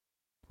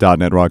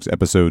.NET Rocks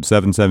episode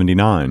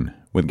 779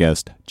 with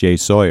guest J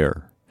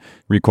Sawyer.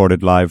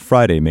 Recorded live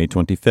Friday, May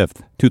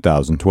 25th,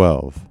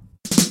 2012.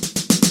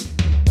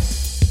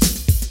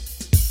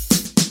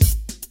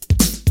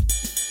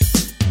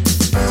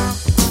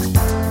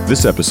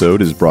 This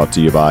episode is brought to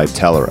you by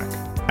Telerik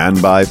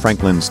and by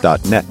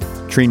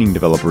Franklins.net, training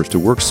developers to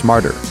work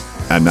smarter,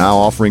 and now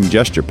offering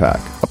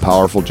GesturePack, a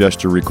powerful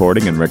gesture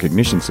recording and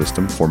recognition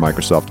system for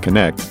Microsoft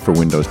Connect for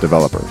Windows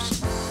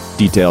developers.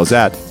 Details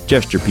at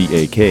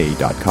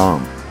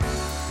gesturepak.com.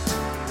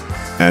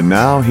 And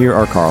now, here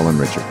are Carl and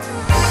Richard.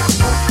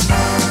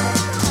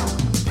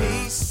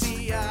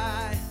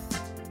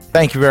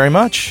 Thank you very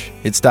much.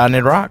 It's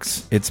 .NET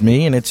Rocks. It's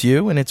me, and it's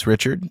you, and it's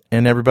Richard,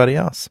 and everybody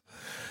else.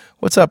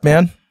 What's up,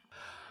 man?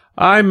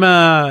 I'm,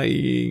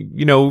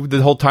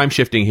 the whole time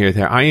shifting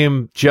here. I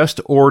am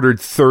just ordered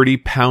 30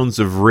 pounds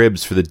of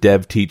ribs for the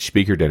Dev Teach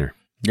speaker dinner.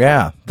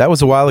 Yeah, that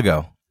was a while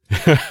ago.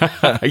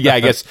 Yeah,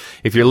 I guess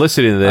if you're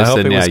listening to this,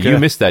 then yeah, you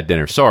missed that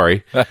dinner.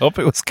 Sorry. I hope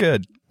it was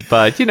good.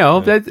 But,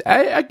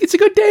 it's a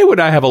good day when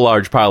I have a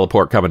large pile of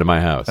pork coming to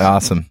my house.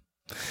 Awesome.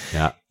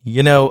 Yeah.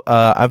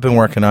 I've been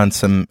working on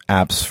some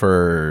apps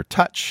for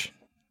Touch,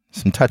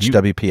 some Touch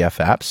WPF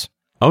apps.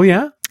 Oh,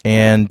 yeah?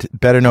 And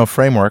Better Know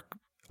Framework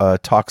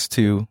talks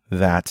to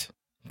that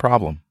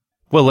problem.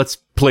 Well, let's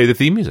play the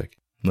theme music.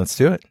 Let's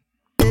do it.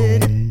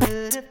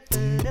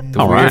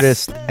 The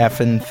weirdest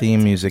effing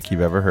theme music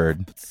you've ever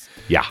heard.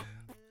 Yeah.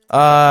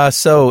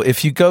 So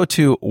if you go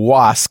to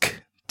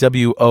WOSK,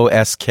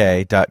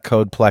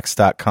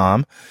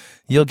 WOSK.codeplex.com,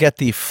 you'll get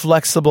the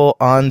flexible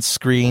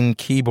on-screen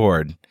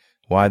keyboard.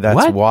 Why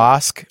that's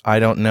WOSK, I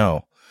don't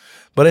know.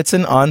 But it's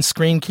an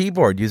on-screen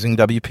keyboard using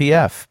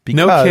WPF. Because,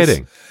 no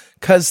kidding.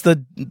 Because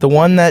the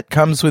one that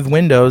comes with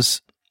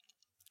Windows,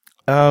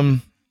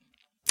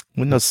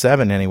 Windows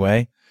 7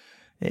 anyway,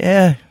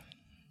 yeah,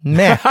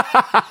 meh.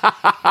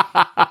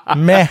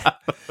 Meh.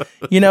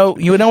 You know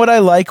what I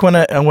like when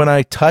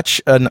I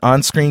touch an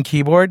on-screen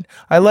keyboard?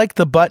 I like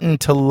the button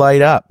to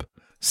light up,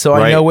 so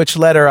I know which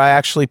letter I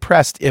actually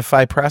pressed if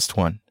I pressed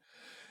one.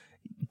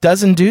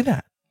 Doesn't do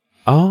that.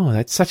 Oh,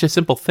 that's such a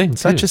simple thing.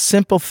 Such a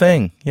simple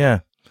thing. Yeah.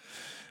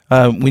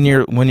 When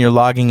you're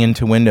logging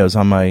into Windows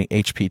on my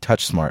HP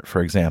TouchSmart,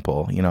 for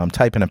example, I'm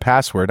typing a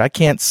password. I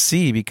can't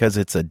see because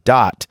it's a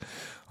dot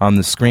on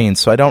the screen,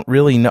 so I don't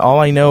really know. All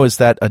I know is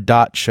that a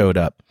dot showed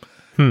up.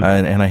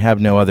 And I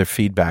have no other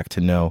feedback to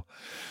know.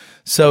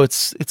 So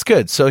it's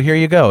good. So here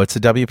you go. It's a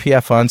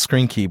WPF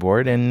on-screen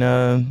keyboard,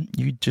 and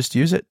you just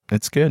use it.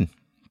 It's good.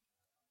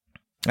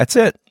 That's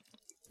it.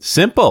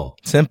 Simple.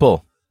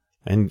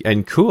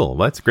 And cool.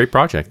 Well, that's a great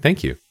project.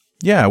 Thank you.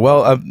 Yeah,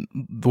 well,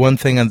 the one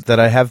thing that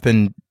I have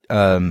been,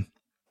 I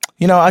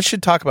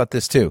should talk about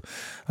this too.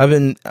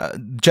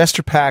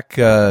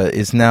 GesturePack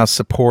is now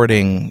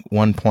supporting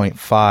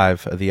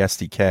 1.5 of the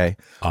SDK,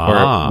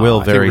 or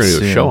will very soon. We're going to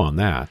do a show on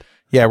that.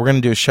 Yeah, we're going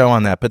to do a show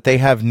on that. But they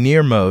have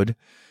near mode,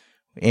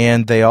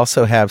 and they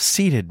also have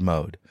seated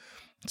mode.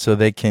 So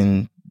they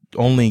can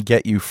only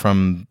get you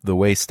from the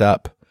waist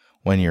up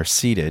when you're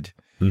seated.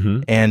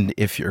 Mm-hmm. And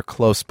if you're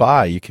close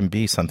by, you can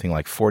be something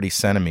like 40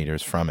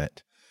 centimeters from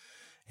it.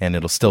 And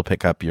it'll still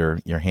pick up your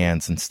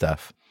hands and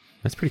stuff.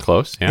 That's pretty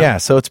close, yeah. Yeah,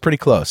 so it's pretty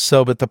close.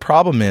 But the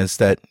problem is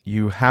that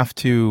you have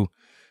to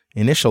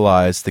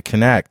initialize the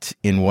Connect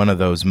in one of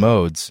those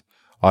modes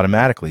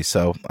automatically.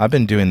 So I've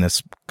been doing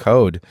this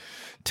code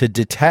to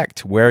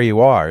detect where you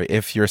are,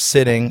 if you're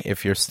sitting,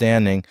 if you're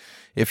standing,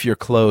 if you're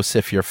close,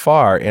 if you're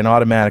far, and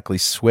automatically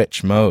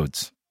switch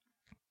modes.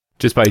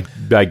 Just by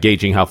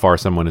gauging how far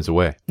someone is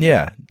away.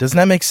 Yeah. Doesn't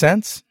that make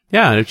sense?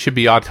 Yeah, it should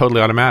be totally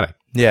automatic.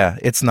 Yeah,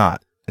 it's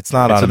not. It's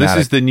not automatic. So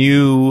this is the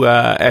new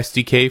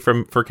SDK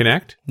for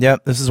Connect?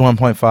 Yep, this is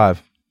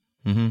 1.5.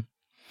 Mm-hmm.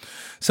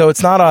 So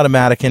it's not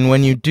automatic, and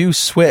when you do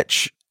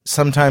switch,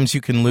 sometimes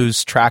you can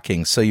lose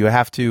tracking. So you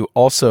have to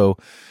also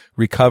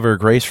recover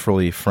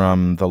gracefully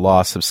from the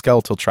loss of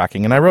skeletal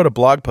tracking. And I wrote a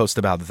blog post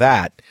about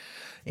that.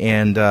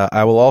 And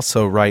I will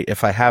also write,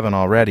 if I haven't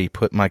already,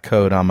 put my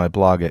code on my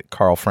blog at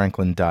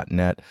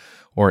carlfranklin.net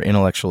or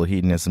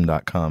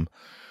intellectualhedonism.com.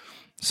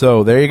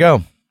 So there you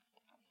go.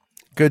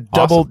 Good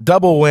awesome.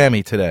 double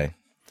whammy today.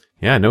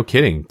 Yeah, no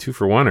kidding.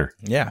 2-for-1er.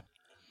 Yeah.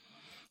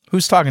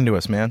 Who's talking to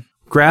us, man?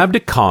 Grabbed a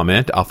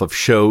comment off of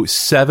show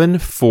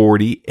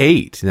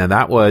 748. Now,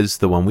 that was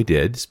the one we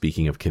did,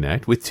 speaking of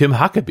Connect, with Tim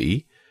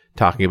Huckabee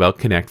talking about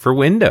Connect for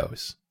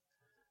Windows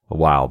a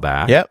while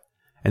back. Yep.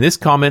 And this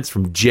comment's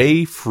from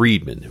Jay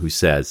Friedman, who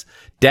says,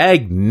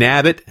 Dag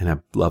nabbit, and I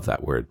love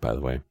that word, by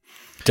the way.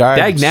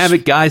 Dag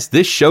nabbit, guys,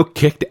 this show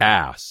kicked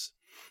ass.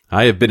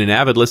 I have been an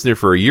avid listener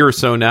for a year or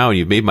so now, and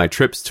you've made my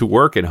trips to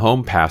work and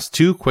home pass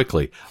too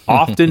quickly.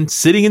 Often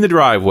sitting in the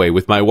driveway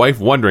with my wife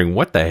wondering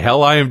what the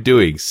hell I am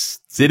doing,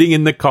 sitting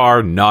in the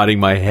car, nodding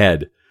my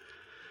head.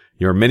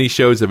 Your many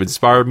shows have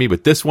inspired me,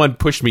 but this one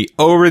pushed me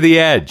over the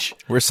edge.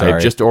 We're sorry.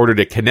 I've just ordered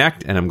a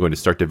Kinect, and I'm going to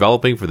start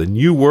developing for the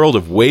new world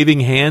of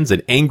waving hands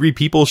and angry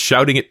people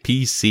shouting at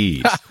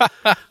PCs.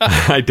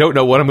 I don't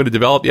know what I'm going to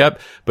develop yet,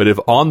 but if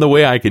on the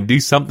way I can do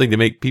something to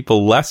make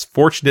people less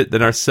fortunate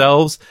than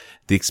ourselves,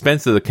 the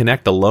expense of the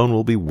Kinect alone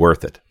will be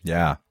worth it.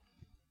 Yeah.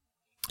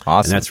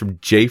 Awesome. And that's from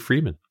J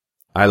Freeman.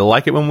 I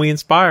like it when we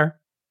inspire.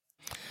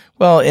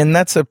 Well, and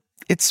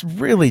it's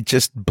really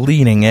just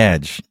bleeding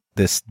edge,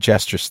 this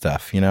gesture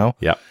stuff, you know?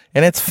 Yeah.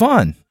 And it's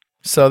fun.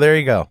 So there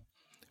you go.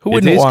 Who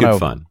wouldn't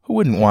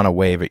want to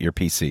wave at your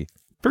PC?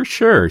 For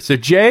sure. So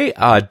Jay,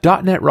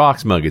 .NET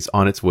Rocks mug is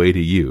on its way to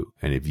you.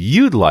 And if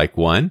you'd like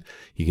one,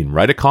 you can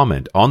write a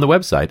comment on the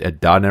website at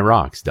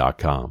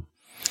 .NETRocks.com.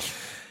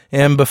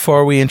 And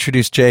before we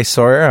introduce J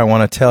Sawyer, I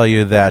want to tell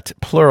you that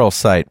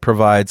Pluralsight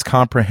provides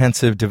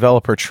comprehensive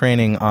developer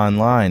training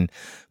online.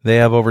 They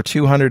have over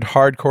 200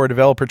 hardcore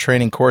developer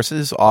training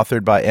courses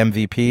authored by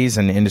MVPs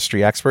and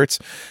industry experts.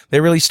 They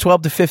release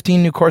 12 to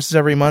 15 new courses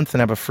every month and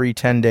have a free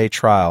 10-day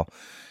trial,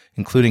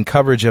 including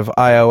coverage of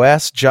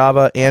iOS,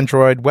 Java,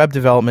 Android, web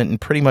development,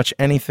 and pretty much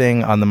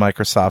anything on the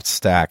Microsoft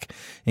stack,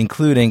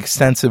 including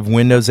extensive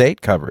Windows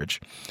 8 coverage.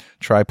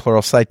 Try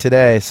Pluralsight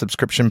today.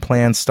 Subscription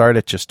plans start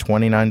at just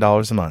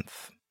 $29 a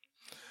month.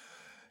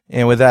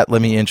 And with that,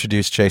 let me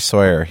introduce J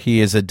Sawyer.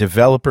 He is a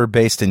developer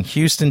based in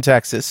Houston,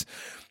 Texas,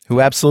 who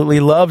absolutely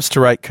loves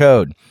to write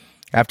code.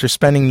 After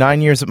spending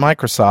 9 years at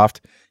Microsoft,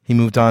 he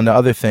moved on to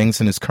other things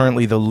and is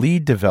currently the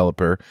lead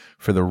developer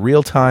for the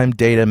real-time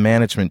data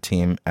management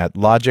team at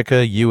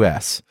Logica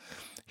US.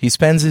 He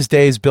spends his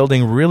days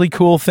building really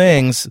cool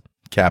things,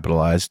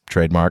 capitalized,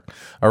 trademark,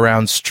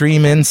 around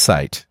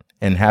StreamInsight,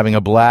 and having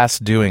a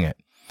blast doing it.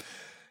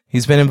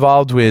 He's been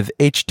involved with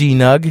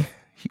HDNUG,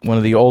 one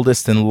of the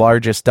oldest and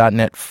largest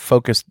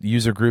 .NET-focused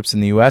user groups in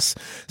the U.S.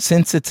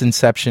 since its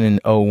inception in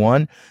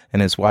 2001,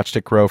 and has watched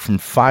it grow from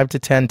 5 to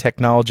 10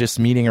 technologists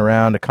meeting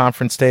around a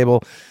conference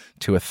table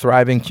to a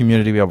thriving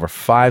community of over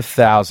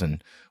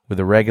 5,000, with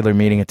a regular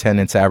meeting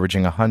attendance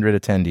averaging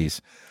 100 attendees.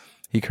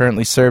 He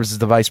currently serves as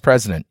the vice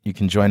president. You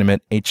can join him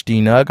at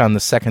HDNUG on the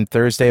second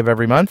Thursday of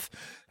every month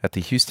at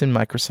the Houston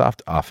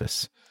Microsoft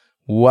office.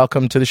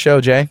 Welcome to the show,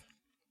 Jay.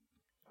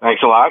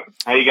 Thanks a lot.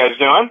 How you guys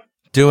doing?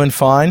 Doing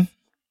fine.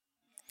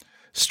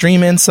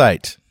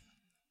 StreamInsight.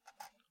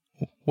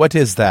 What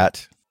is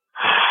that?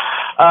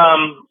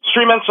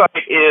 StreamInsight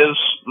is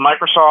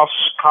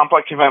Microsoft's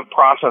complex event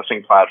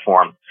processing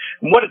platform.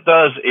 And what it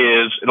does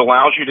is it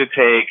allows you to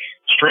take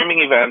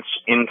streaming events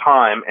in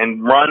time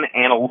and run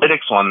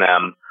analytics on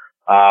them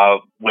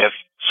with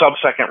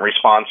sub-second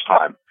response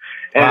time.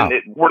 And wow.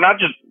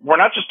 We're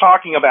not just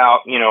talking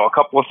about, a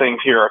couple of things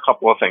here, a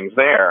couple of things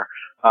there.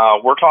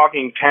 We're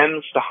talking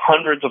tens to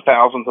hundreds of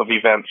thousands of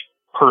events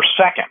per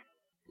second.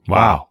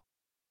 Wow.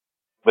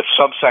 With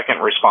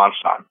sub-second response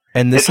time.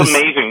 And it's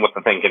amazing what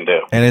the thing can do.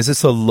 And is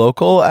this a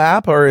local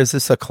app or is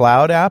this a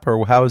cloud app,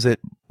 or how is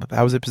it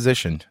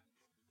positioned?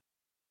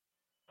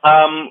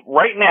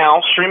 Right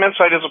now,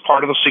 StreamInsight is a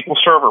part of the SQL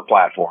Server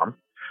platform.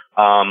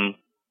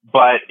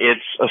 But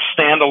it's a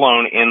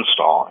standalone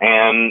install,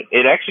 and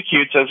it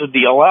executes as a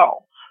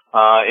DLL.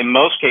 In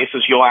most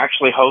cases, you'll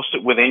actually host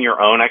it within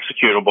your own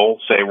executable,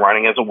 say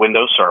running as a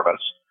Windows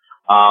service.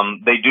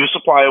 They do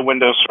supply a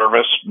Windows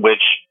service,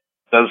 which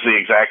does the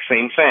exact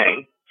same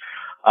thing.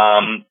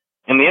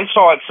 In the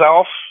install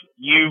itself,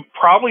 you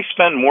probably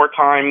spend more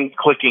time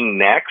clicking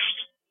next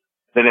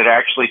than it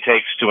actually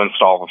takes to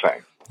install the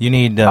thing. You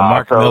need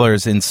Mark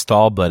Miller's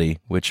Install Buddy,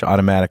 which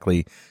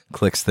automatically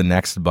clicks the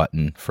next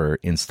button for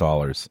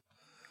installers.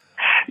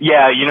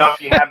 Yeah, if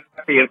you have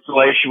the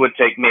installation, would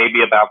take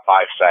maybe about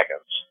 5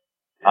 seconds.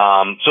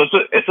 So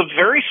it's a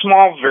very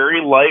small, very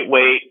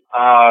lightweight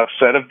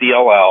set of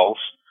DLLs.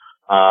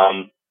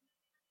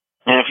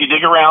 And if you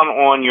dig around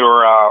on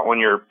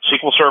your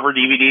SQL Server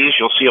DVDs,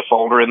 you'll see a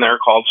folder in there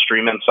called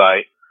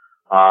StreamInsight,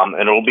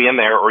 and it'll be in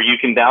there, or you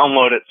can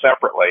download it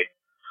separately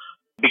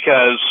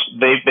because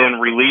they've been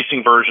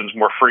releasing versions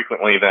more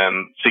frequently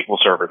than SQL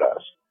Server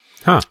does.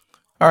 Huh.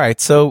 All right.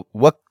 So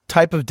what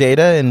type of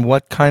data and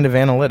what kind of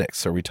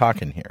analytics are we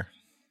talking here?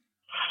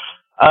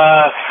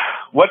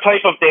 What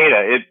type of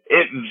data?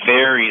 It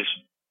varies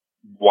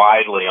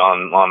widely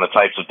on the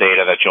types of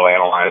data that you'll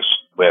analyze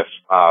with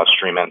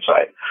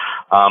StreamInsight.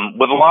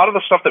 With a lot of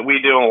the stuff that we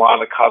do and a lot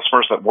of the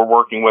customers that we're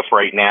working with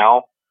right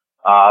now,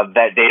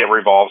 that data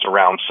revolves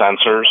around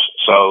sensors.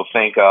 So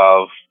think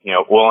of,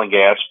 oil and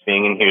gas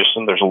being in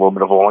Houston. There's a little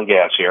bit of oil and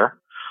gas here.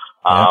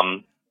 Yeah.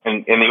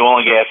 In the oil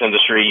and gas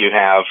industry, you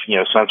have,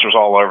 sensors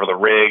all over the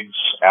rigs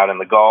out in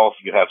the Gulf.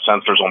 You have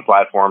sensors on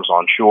platforms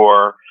on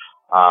shore.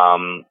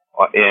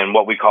 In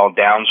what we call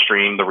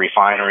downstream, the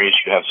refineries,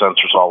 you have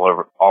sensors all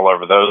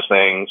over those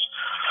things.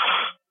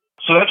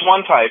 So that's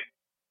one type.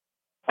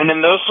 And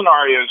in those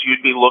scenarios,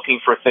 you'd be looking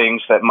for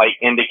things that might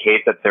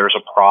indicate that there's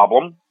a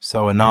problem.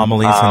 So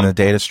anomalies in the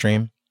data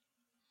stream?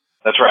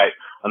 That's right.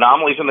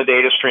 Anomalies in the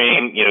data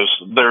stream.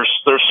 There's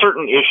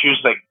certain issues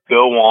that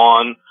go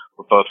on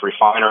with both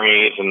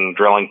refineries and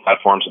drilling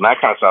platforms and that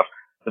kind of stuff,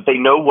 that they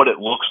know what it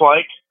looks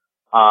like.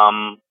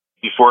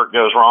 before it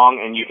goes wrong,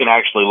 and you can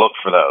actually look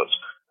for those.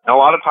 And a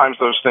lot of times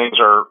those things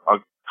are a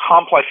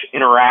complex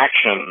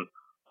interaction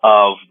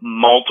of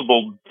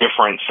multiple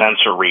different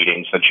sensor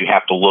readings that you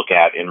have to look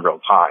at in real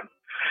time.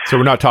 So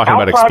we're not talking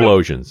about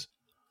explosions.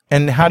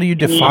 And how do you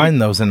define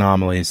those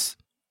anomalies?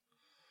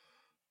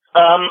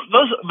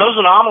 Those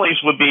anomalies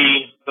would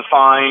be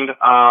defined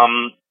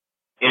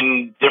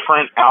in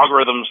different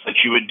algorithms that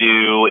you would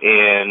do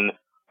in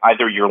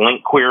either your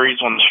link queries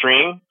on the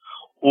stream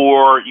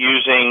or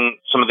using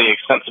some of the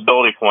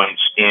extensibility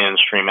points in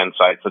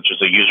StreamInsight, such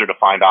as a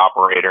user-defined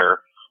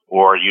operator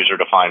or a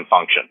user-defined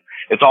function.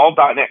 It's all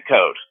 .NET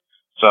code.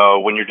 So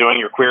when you're doing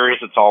your queries,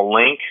 it's all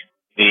LINQ.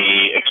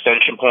 The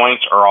extension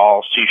points are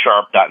all C#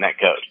 .NET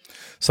code.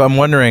 So I'm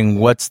wondering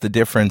what's the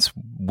difference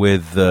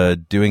with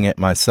doing it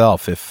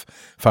myself if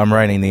I'm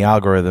writing the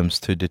algorithms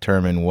to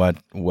determine what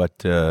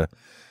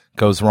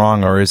goes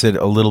wrong, or is it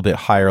a little bit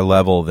higher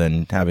level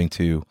than having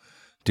to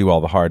do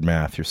all the hard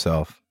math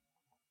yourself?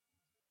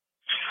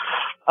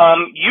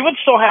 You would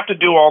still have to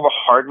do all the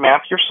hard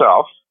math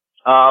yourself,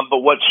 but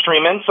what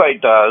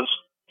StreamInsight does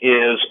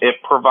is it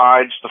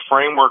provides the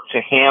framework to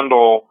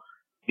handle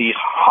these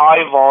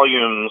high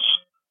volumes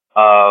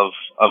of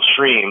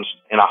streams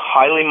in a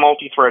highly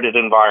multi-threaded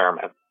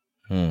environment.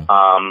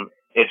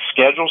 It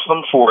schedules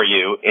them for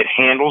you. It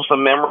handles the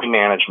memory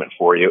management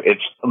for you.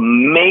 It's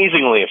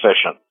amazingly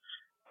efficient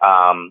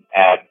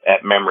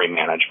at memory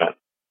management.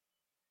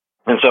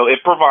 And so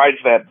it provides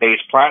that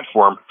base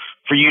platform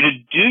for you to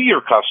do your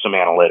custom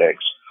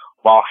analytics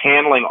while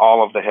handling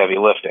all of the heavy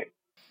lifting.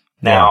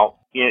 Now,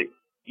 you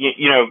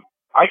know,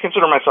 I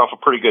consider myself a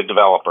pretty good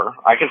developer.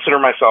 I consider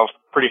myself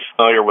pretty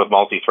familiar with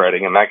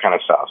multi-threading and that kind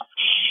of stuff.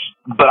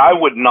 But I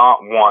would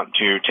not want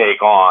to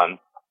take on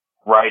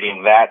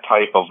writing that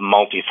type of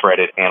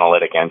multi-threaded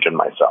analytic engine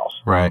myself.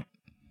 Right.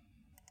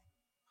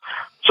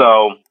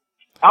 So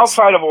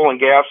outside of oil and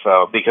gas,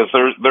 though, because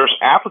there's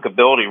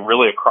applicability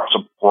really across a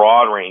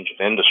broad range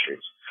of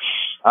industries.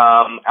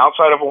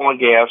 Outside of oil and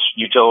gas,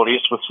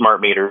 utilities with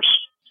smart meters,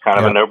 kind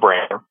of a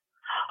no-brainer.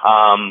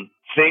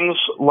 Things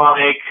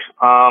like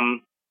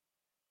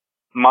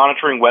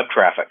monitoring web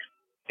traffic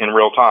in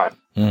real time.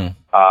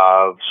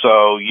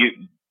 So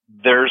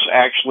there's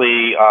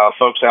actually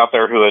folks out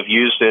there who have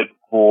used it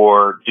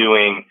for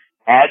doing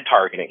ad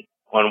targeting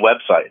on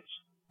websites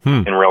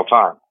in real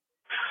time.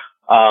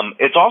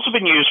 It's also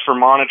been used for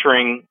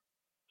monitoring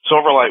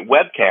Silverlight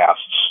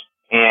webcasts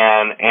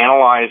and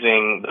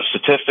analyzing the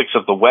statistics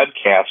of the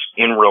webcasts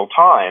in real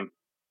time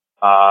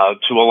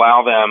to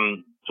allow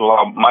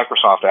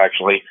Microsoft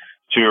actually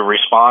to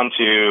respond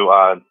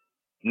to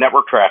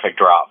network traffic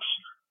drops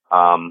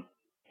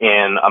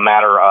in a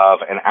matter of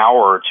an hour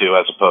or two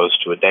as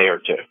opposed to a day or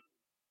two.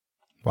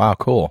 Wow,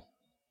 cool.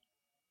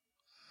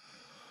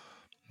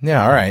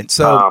 Yeah, all right.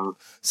 So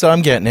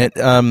I'm getting it.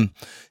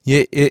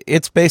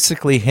 It's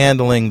basically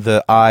handling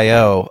the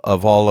I/O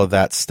of all of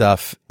that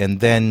stuff, and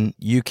then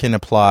you can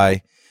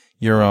apply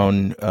your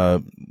own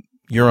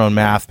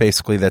math,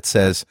 basically, that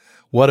says,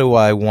 what do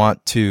I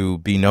want to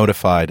be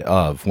notified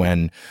of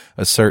when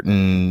a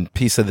certain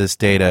piece of this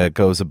data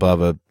goes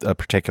above a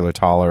particular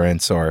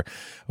tolerance, or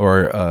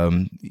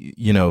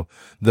you know,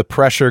 the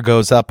pressure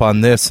goes up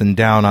on this and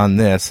down on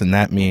this, and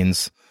that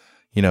means,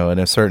 you know, at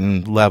a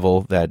certain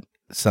level that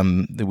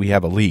we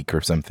have a leak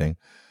or something.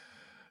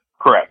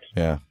 Correct.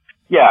 Yeah.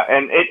 Yeah,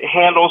 and it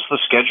handles the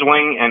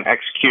scheduling and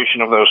execution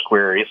of those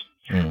queries.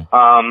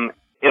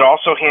 It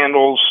also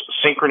handles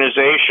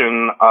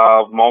synchronization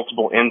of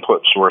multiple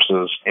input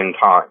sources in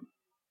time.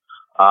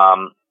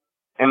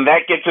 And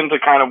that gets into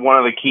kind of one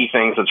of the key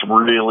things that's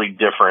really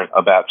different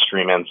about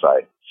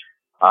StreamInsight,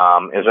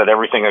 is that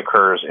everything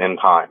occurs in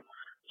time.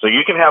 So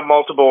you can have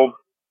multiple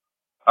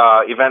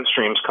event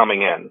streams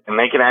coming in, and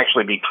they can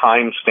actually be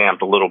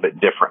time-stamped a little bit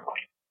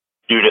differently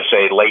due to,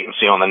 say,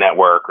 latency on the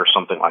network or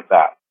something like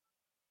that.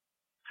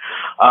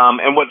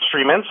 And what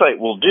StreamInsight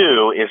will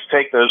do is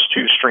take those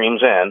two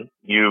streams in,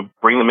 you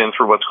bring them in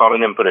through what's called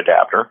an input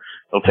adapter.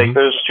 It'll take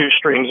those two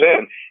streams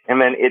in,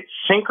 and then it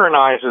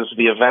synchronizes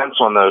the events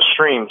on those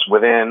streams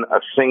within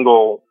a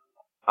single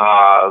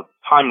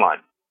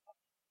timeline.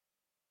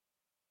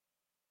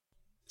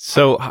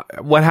 So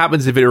what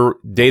happens if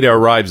data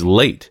arrives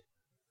late?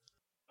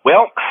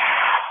 Well,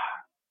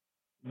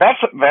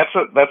 that's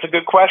a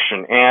good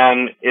question,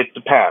 and it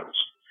depends.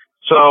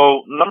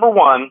 So number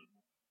one,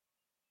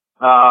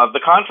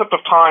 the concept of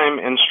time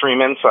in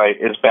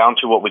StreamInsight is bound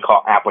to what we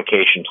call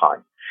application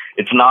time.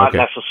 It's not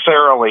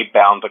necessarily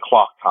bound to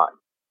clock time.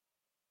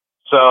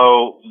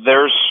 So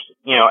there's,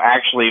 you know,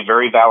 actually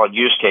very valid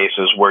use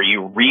cases where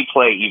you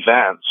replay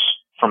events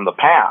from the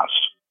past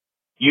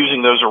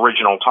using those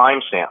original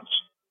timestamps,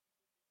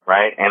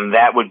 right? And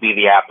that would be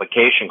the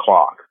application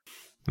clock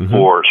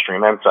for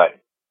StreamInsight.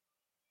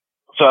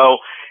 So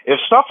if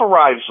stuff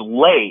arrives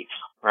late,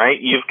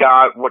 right, you've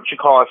got what you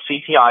call a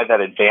CTI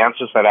that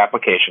advances that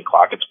application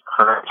clock. It's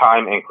current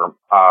time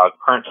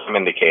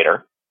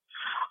indicator.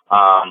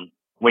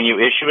 When you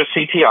issue a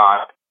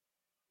CTI,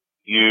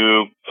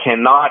 you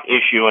cannot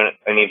issue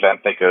an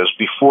event that goes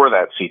before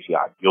that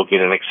CTI. You'll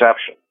get an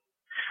exception.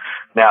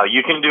 Now,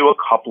 you can do a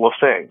couple of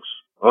things.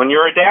 On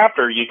your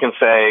adapter, you can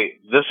say,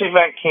 this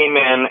event came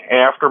in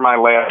after my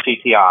last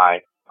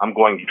CTI. I'm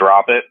going to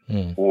drop it,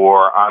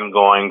 or I'm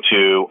going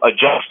to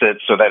adjust it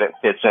so that it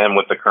fits in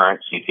with the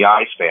current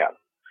CTI span.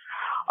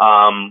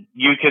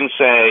 You can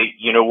say,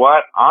 you know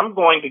what, I'm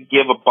going to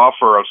give a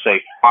buffer of,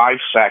 say, 5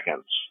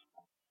 seconds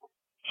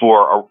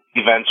for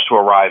events to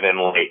arrive in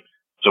late.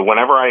 So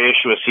whenever I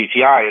issue a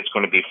CTI, it's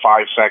going to be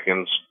 5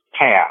 seconds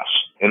pass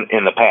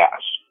in the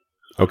pass.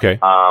 Okay.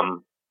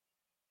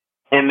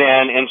 And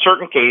then in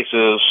certain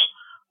cases,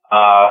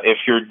 if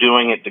you're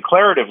doing it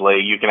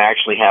declaratively, you can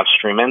actually have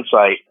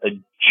StreamInsight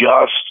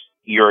adjust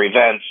your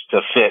events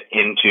to fit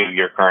into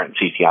your current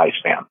CTI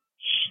span.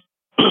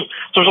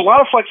 So there's a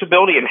lot of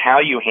flexibility in how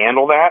you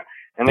handle that.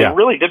 And they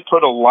really did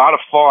put a lot of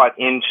thought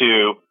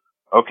into,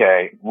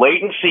 okay,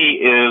 latency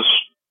is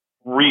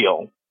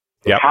real.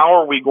 Yep. How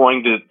are we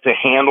going to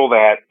handle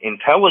that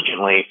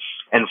intelligently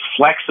and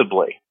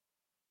flexibly?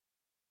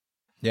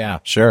 Yeah,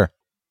 sure.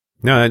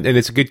 No, and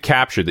it's a good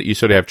capture that you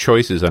sort of have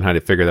choices on how to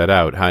figure that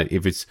out.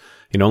 If it's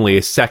only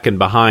a second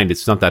behind,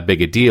 it's not that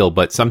big a deal,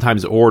 but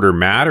sometimes order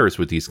matters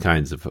with these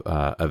kinds of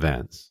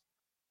events.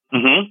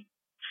 Mm-hmm.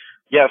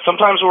 Yeah,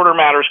 sometimes order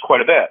matters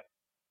quite a bit.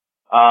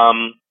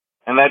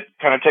 And that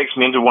kind of takes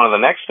me into one of the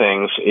next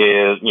things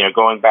is,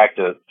 going back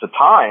to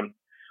time,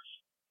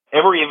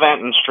 every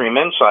event in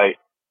StreamInsight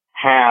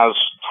has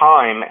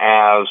time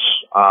as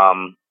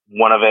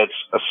one of its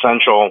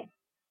essential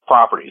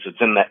properties.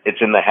 It's in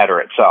the header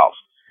itself.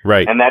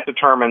 Right. And that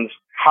determines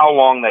how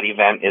long that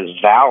event is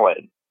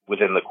valid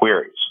within the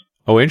queries.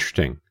 Oh,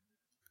 interesting.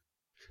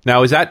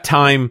 Now, is that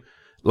time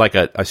like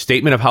a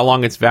statement of how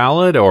long it's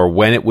valid, or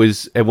when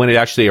it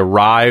actually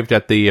arrived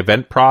at the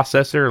event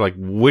processor? Like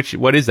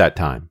what is that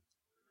time?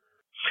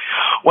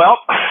 Well,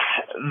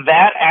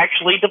 that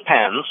actually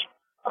depends.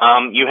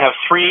 You have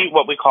 3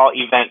 what we call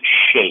event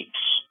shapes.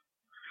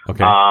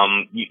 Okay.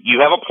 You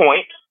have a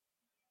point,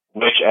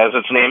 which, as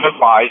its name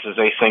implies, is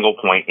a single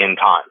point in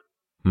time.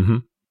 Mm-hmm.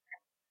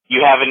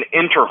 You have an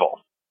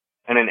interval,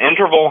 and an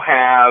interval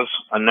has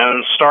a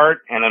known start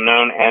and a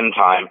known end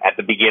time at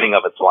the beginning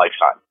of its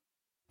lifetime.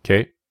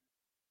 Okay.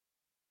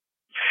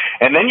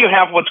 And then you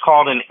have what's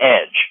called an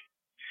edge.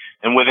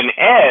 And with an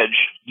edge,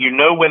 you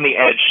know when the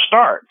edge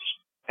starts.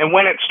 And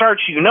when it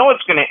starts, you know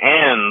it's going to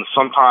end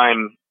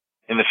sometime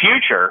in the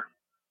future,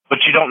 but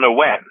you don't know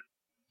when.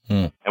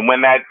 And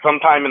when that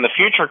sometime in the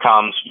future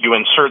comes, you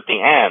insert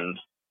the end,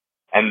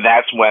 and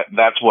that's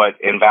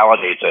what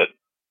invalidates it.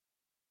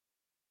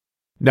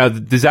 Now,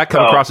 does that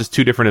come across as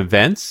 2 different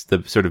events,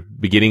 the sort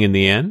of beginning and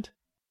the end?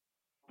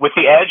 With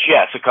the edge,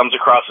 yes, it comes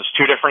across as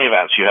 2 different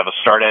events. You have a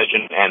start edge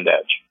and end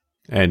edge.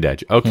 End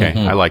edge. Okay,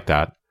 I like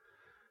that.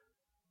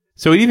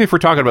 So even if we're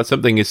talking about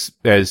something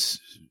as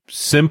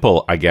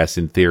simple, I guess,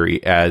 in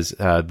theory, as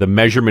the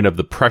measurement of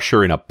the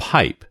pressure in a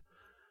pipe,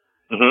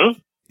 do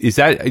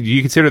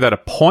you consider that a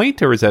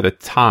point, or is that a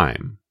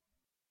time?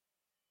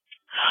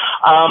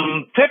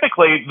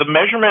 Typically, the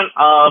measurement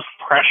of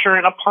pressure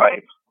in a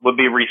pipe would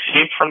be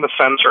received from the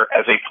sensor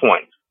as a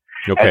point.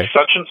 Okay. At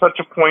such and such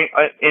a point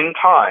in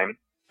time.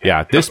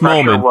 Yeah, this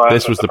moment,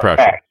 this was the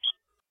pressure. X,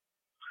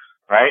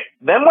 right?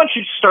 Then once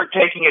you start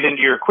taking it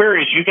into your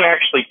queries, you can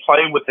actually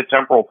play with the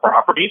temporal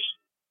properties.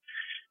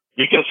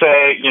 You can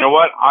say, you know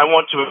what, I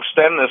want to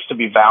extend this to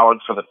be valid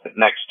for the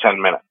next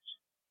 10 minutes.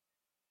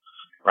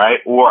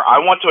 Right? Or I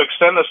want to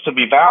extend this to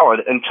be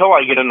valid until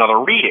I get another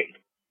reading.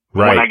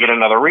 Right. When I get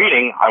another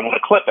reading, I want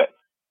to clip it.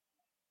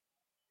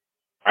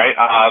 Right?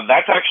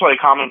 That's actually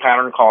a common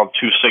pattern called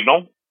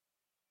two-signal,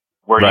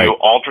 where you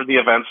alter the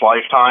event's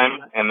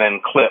lifetime and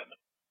then clip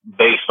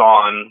based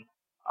on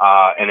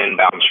an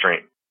inbound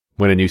stream.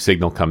 When a new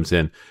signal comes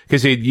in.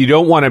 Because you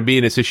don't want to be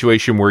in a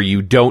situation where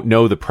you don't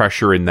know the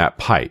pressure in that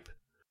pipe.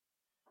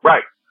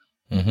 Right.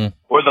 Mm-hmm.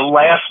 Or the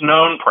last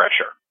known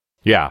pressure.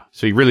 Yeah.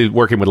 So you're really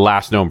working with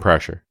last known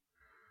pressure.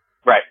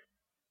 Right.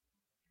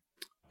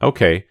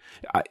 Okay.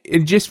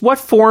 And just what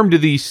form do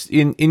these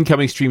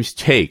incoming streams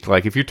take?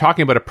 Like if you're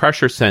talking about a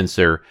pressure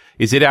sensor,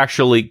 is it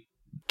actually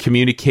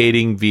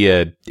communicating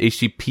via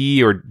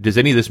HTTP, or does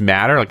any of this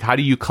matter? Like how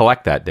do you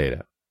collect that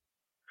data?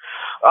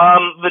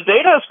 The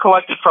data is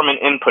collected from an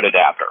input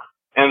adapter.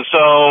 And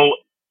so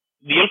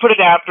the input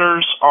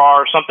adapters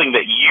are something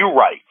that you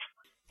write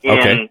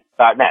in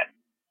 .NET.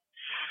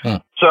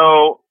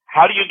 So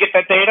how do you get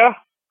that data?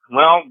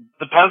 Well,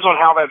 depends on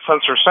how that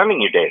sensor is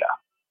sending you data.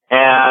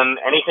 And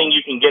anything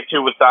you can get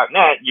to with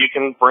 .NET, you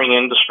can bring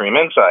into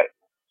StreamInsight.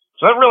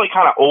 So that really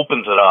kind of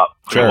opens it up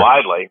pretty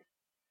widely,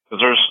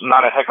 because there's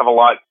not a heck of a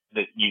lot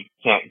that you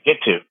can't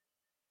get to.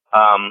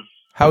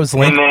 How is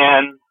Link? And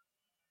then,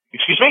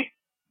 excuse me?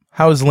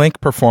 How is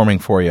Link performing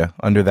for you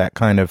under that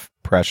kind of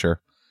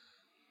pressure?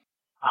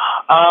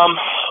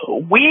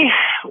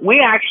 We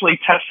actually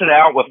tested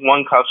out with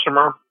one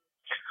customer.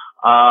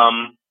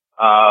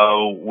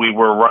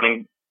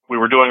 We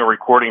were doing a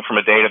recording from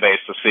a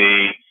database to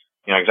see,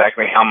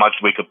 exactly how much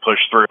we could push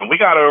through. And we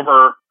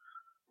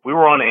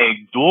were on a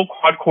dual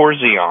quad core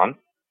Xeon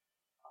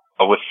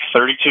with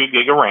 32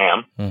 gig of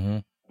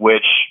RAM,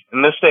 which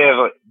in this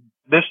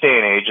this day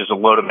and age is a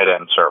low to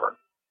mid-end server.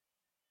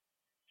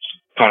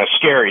 Kind of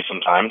scary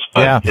sometimes,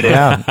 but yeah, it is.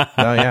 Yeah.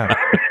 Oh, yeah.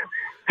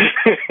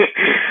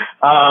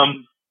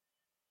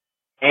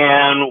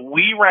 And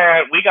we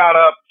got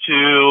up to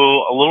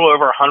a little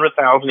over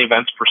 100,000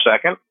 events per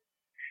second,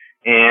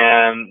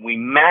 and we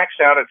maxed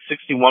out at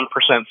 61%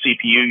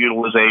 CPU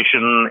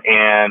utilization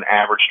and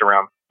averaged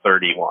around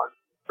 31%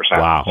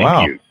 Wow.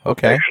 CPU.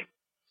 Okay.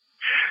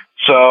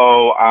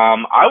 So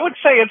I would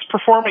say it's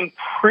performing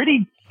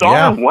pretty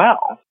darn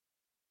well.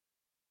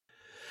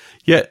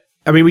 Yeah.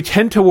 I mean, we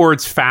tend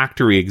towards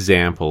factory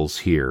examples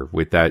here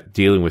with that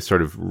dealing with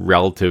sort of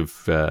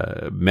relative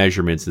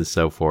measurements and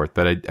so forth.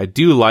 But I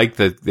do like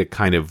the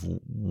kind of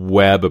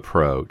web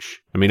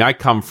approach. I mean, I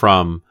come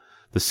from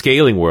the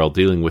scaling world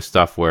dealing with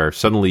stuff where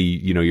suddenly,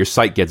 your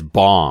site gets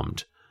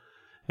bombed.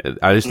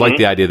 I just like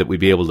the idea that we'd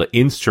be able to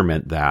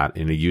instrument that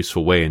in a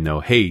useful way and know,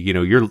 hey,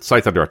 your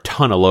site's under a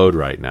ton of load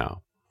right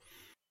now.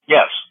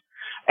 Yes.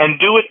 And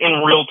do it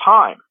in real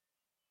time.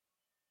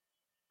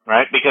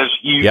 Right? Because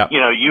you have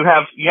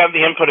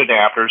the input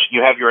adapters,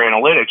 you have your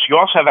analytics, you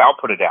also have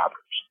output adapters.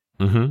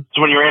 Mm-hmm.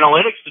 So when your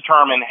analytics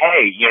determine,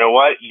 hey, you know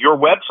what, your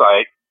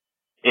website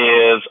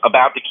is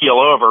about to keel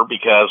over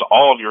because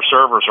all of your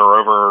servers are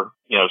over,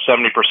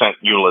 70%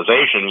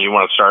 utilization, you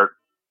want to start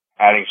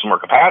adding some more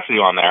capacity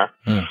on there.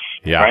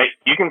 Yeah. Right?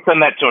 You can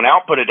send that to an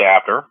output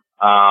adapter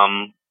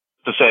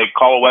to say,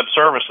 call a web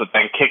service that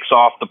then kicks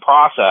off the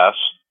process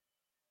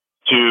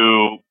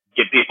to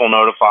get people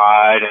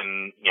notified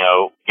and,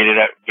 get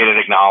it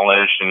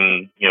acknowledged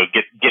and,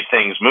 get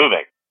things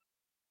moving.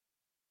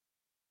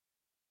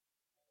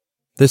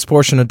 This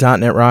portion of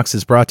 .NET Rocks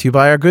is brought to you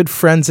by our good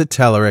friends at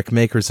Telerik,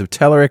 makers of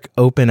Telerik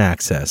Open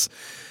Access.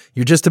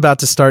 You're just about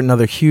to start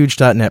another huge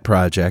 .NET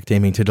project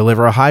aiming to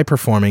deliver a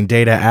high-performing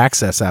data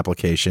access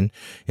application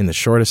in the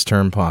shortest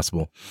term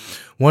possible.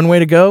 One way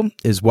to go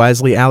is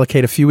wisely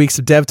allocate a few weeks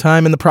of dev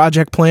time in the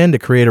project plan to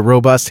create a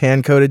robust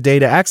hand-coded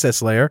data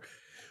access layer,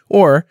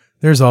 or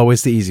there's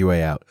always the easy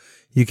way out.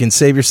 You can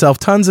save yourself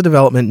tons of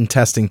development and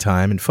testing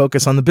time and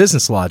focus on the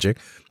business logic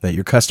that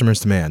your customers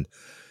demand.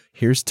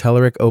 Here's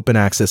Telerik Open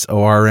Access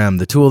ORM,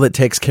 the tool that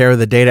takes care of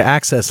the data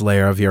access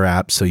layer of your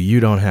app so you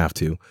don't have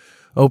to.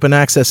 Open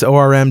Access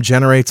ORM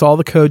generates all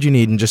the code you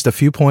need in just a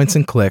few points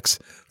and clicks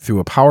through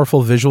a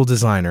powerful visual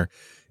designer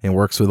and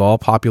works with all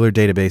popular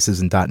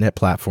databases and .NET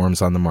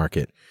platforms on the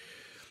market.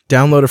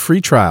 Download a free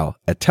trial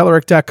at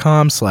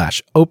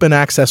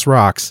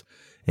telerik.com/openaccessrocks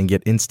and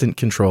get instant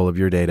control of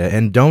your data.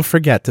 And don't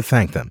forget to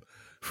thank them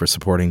for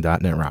supporting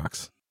 .NET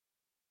Rocks.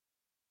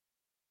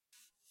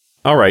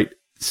 All right.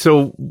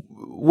 So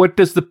what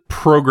does the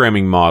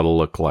programming model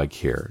look like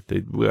here?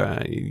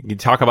 You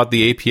talk about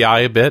the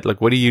API a bit.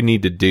 Like, what do you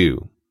need to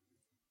do?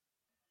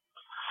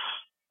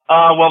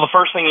 Well, the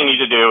first thing you need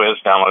to do is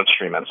download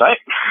StreamInsight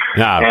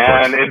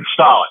and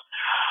install it.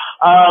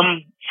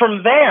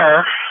 From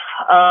there,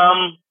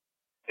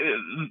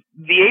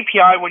 the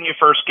API, when you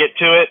first get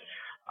to it,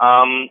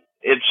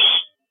 it's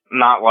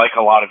not like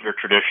a lot of your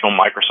traditional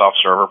Microsoft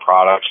Server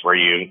products where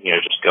you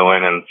just go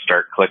in and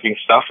start clicking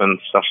stuff and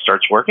stuff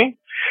starts working.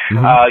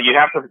 Mm-hmm. You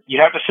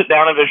have to sit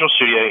down in Visual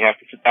Studio. You have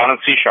to sit down in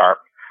C#,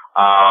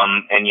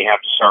 and you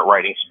have to start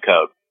writing some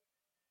code.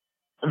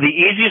 The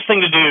easiest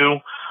thing to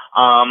do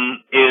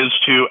is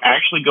to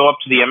actually go up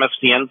to the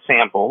MSDN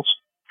samples.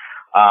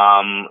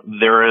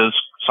 There is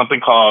something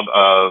called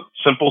a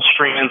simple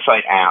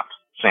StreamInsight app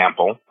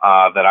sample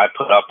that I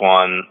put up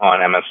on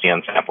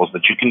MSDN samples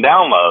that you can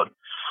download.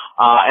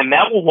 And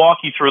that will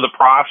walk you through the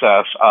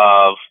process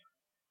of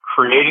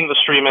creating the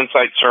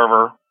StreamInsight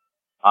server,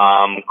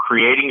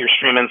 creating your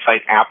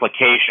StreamInsight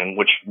application,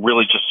 which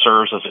really just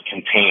serves as a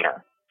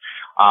container,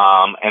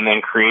 and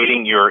then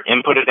creating your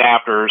input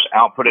adapters,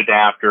 output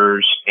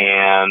adapters,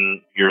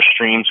 and your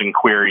streams and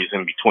queries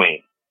in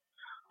between.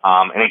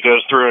 And it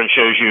goes through and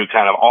shows you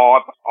kind of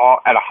all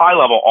at a high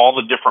level, all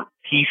the different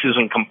pieces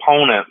and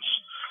components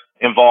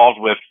involved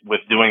with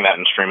doing that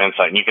in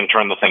StreamInsight. And you can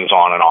turn the things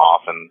on and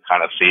off and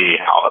kind of see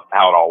how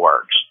it all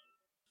works.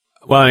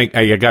 Well,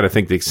 I got to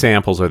think the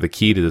examples are the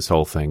key to this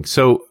whole thing.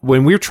 So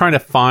when we're trying to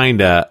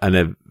find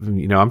I'm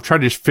trying to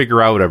just figure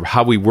out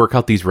how we work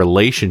out these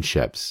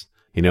relationships.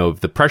 If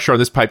the pressure on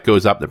this pipe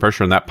goes up, the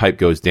pressure on that pipe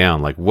goes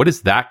down. Like, what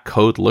does that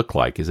code look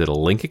like? Is it a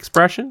link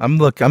expression?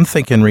 I'm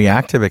thinking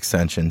reactive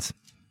extensions.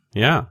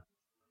 Yeah.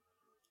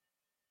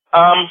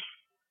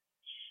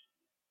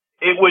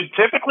 It would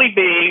typically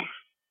be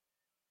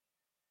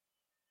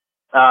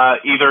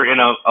either in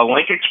a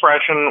link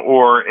expression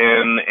or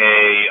in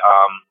a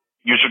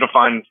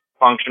user-defined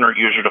function or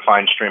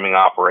user-defined streaming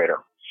operator.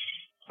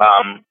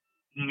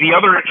 The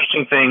other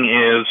interesting thing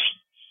is,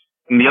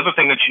 and the other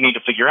thing that you need to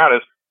figure out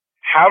is,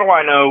 how do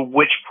I know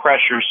which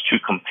pressures to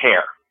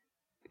compare?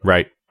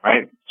 Right.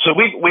 So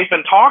we've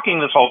been talking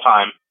this whole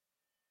time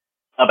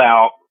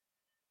about,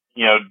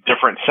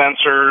 different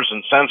sensors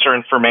and sensor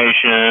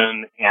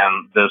information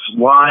and this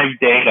live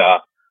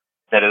data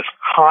that is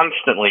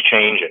constantly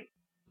changing.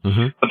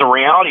 Mm-hmm. But the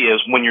reality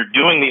is, when you're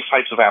doing these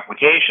types of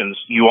applications,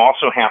 you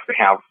also have to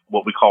have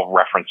what we call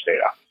reference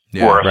data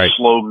or a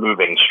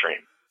slow-moving stream.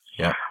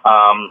 Yeah.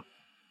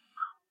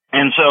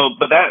 And so,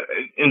 but that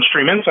in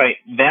StreamInsight,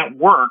 that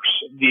works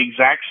the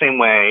exact same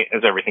way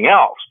as everything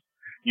else.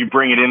 You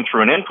bring it in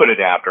through an input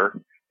adapter,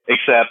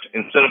 except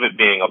instead of it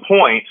being a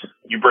point,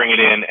 you bring it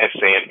in as,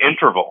 say, an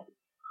interval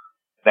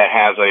that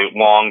has a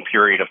long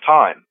period of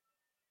time.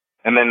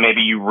 And then maybe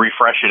you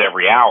refresh it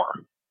every hour.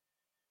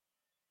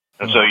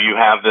 And so you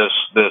have this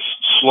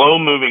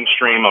slow-moving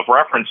stream of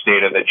reference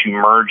data that you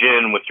merge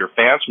in with your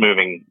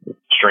fast-moving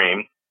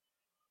stream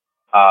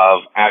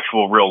of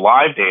actual real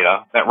live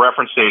data. That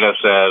reference data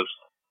says,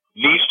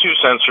 these two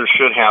sensors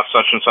should have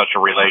such and such a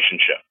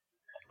relationship.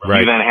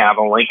 Right. You then have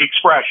a link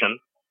expression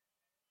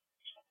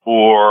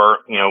or,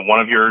 one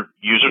of your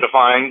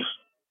user-defined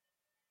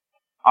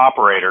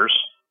operators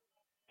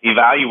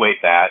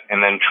evaluate that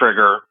and then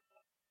trigger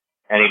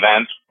an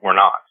event or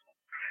not.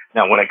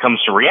 Now, when it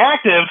comes to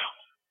reactive,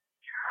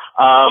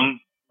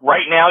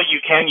 right now you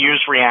can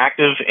use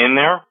reactive in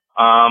there,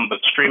 but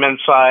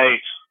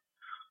StreamInsight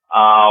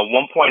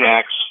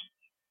 1.x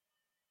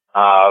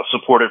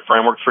supported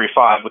Framework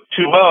 3.5. With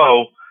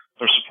 2.0,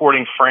 they're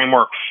supporting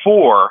Framework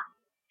 4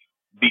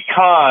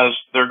 because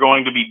they're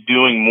going to be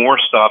doing more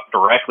stuff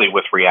directly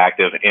with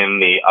reactive in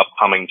the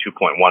upcoming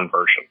 2.1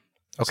 version.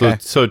 Okay.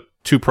 So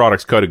two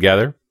products go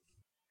together?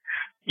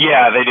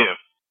 Yeah, they do.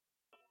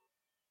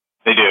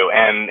 They do.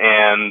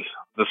 And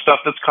the stuff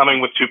that's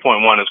coming with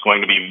 2.1 is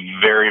going to be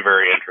very,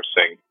 very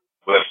interesting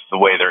with the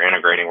way they're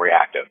integrating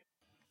reactive.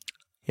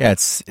 Yeah,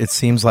 it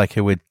seems like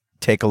it would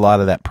take a lot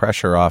of that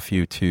pressure off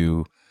you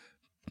to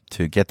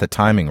get the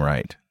timing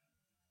right.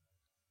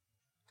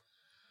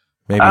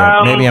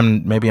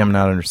 Maybe I'm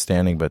not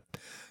understanding, but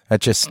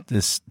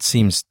this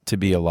seems to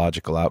be a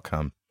logical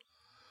outcome.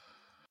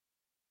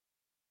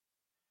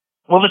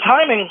 Well, the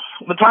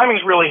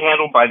timing's really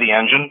handled by the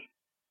engine,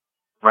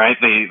 right?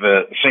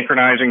 The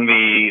synchronizing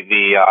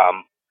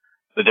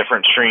the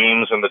different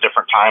streams and the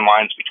different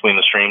timelines between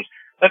the streams,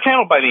 that's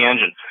handled by the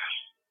engine.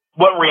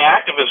 What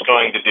reactive is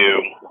going to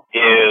do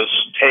is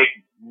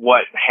take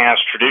what has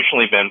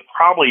traditionally been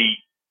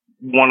probably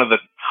one of the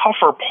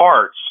tougher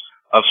parts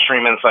of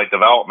StreamInsight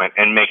development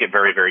and make it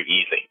very, very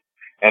easy.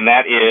 And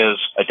that is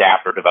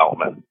adapter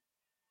development.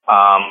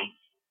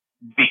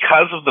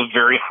 Because of the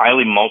very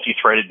highly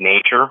multi-threaded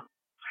nature,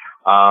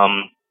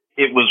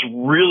 it was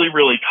really,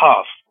 really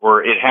tough,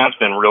 or it has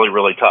been really,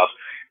 really tough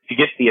to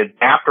get the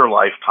adapter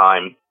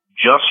lifetime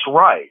just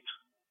right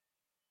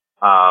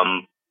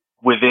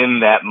within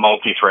that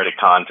multi-threaded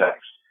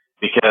context.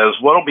 Because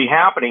what will be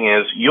happening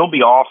is you'll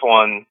be off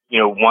on,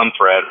 one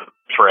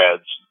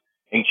threads,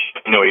 and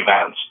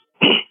events.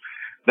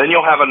 Then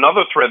you'll have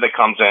another thread that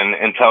comes in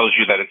and tells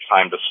you that it's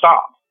time to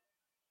stop.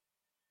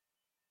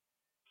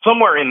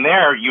 Somewhere in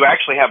there, you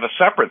actually have a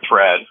separate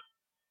thread,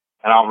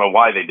 and I don't know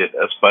why they did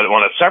this, but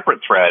on a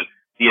separate thread,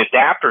 the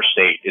adapter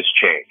state is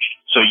changed.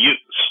 So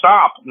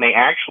stop may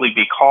actually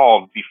be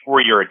called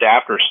before your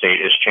adapter state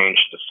is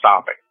changed to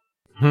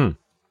stopping.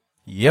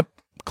 Yep.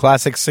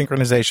 Classic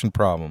synchronization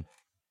problem.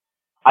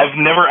 I've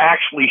never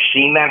actually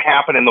seen that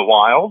happen in the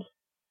wild,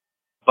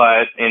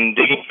 but in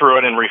digging through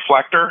it in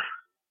Reflector,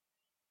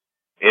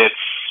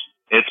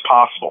 it's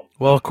possible.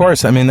 Well, of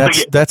course. I mean,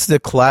 that's the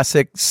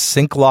classic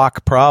sync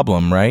lock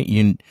problem, right?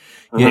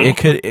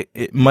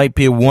 It might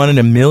be a 1 in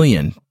a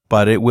million,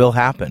 but it will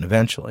happen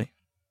eventually.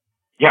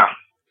 Yeah.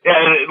 Yeah,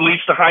 and it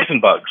leads to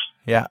Heisenbugs.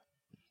 Yeah.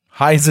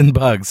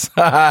 Heisenbugs.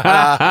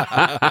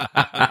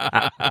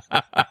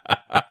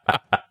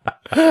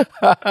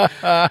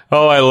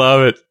 Oh, I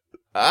love it.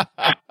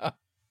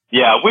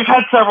 Yeah, we've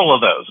had several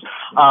of those.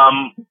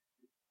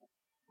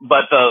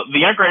 But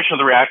the integration of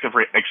the reactive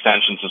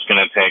extensions is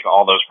going to take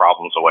all those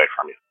problems away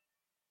from you.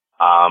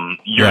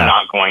 You're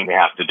not going to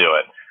have to do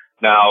it.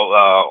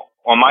 Now,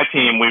 on my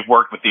team, we've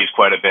worked with these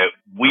quite a bit.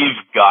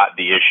 We've got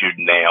the issue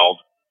nailed.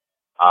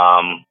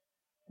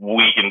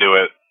 We can do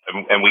it,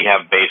 and we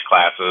have base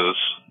classes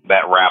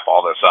that wrap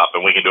all this up,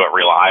 and we can do it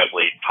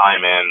reliably,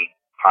 time in,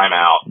 time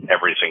out,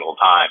 every single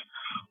time.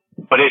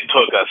 But it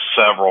took us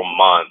several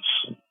months,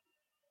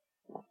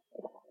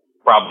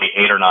 probably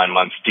 8 or 9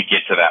 months, to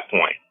get to that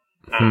point.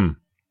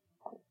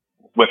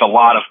 With a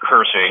lot of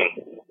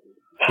cursing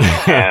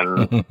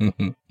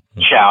and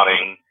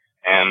shouting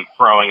and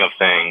throwing of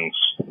things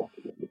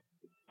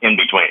in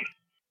between.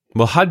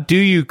 Well, how do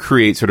you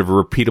create sort of a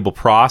repeatable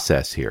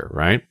process here,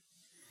 right?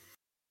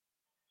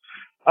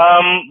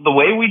 The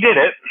way we did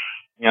it,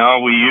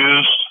 we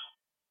used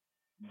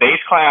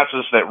base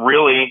classes that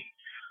really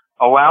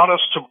allowed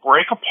us to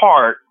break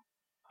apart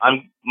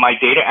my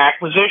data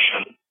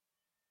acquisition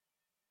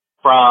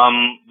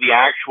from the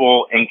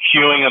actual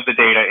enqueuing of the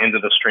data into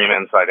the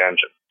StreamInsight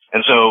engine.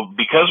 And so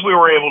because we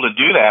were able to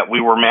do that, we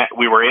were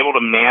able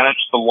to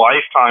manage the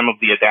lifetime of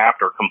the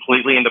adapter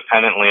completely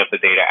independently of the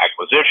data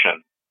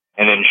acquisition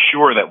and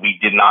ensure that we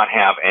did not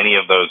have any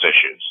of those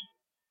issues.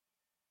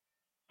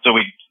 So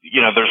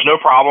there's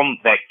no problem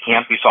that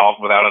can't be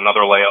solved without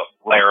another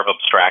layer of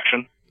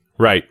abstraction.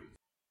 Right.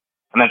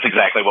 And that's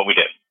exactly what we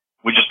did.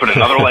 We just put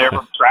another layer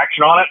of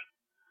abstraction on it,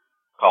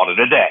 called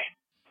it a day.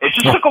 It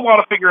just took a while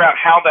to figure out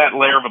how that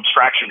layer of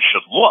abstraction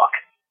should look.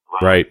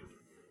 Right.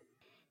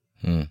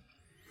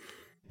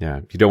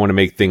 Yeah, you don't want to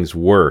make things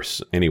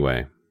worse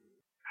anyway.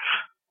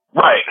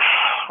 Right.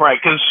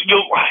 Because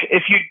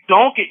if you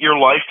don't get your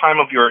lifetime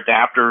of your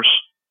adapters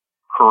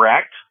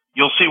correct,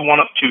 you'll see one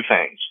of two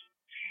things.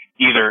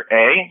 Either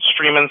A,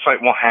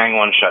 StreamInsight will hang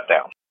on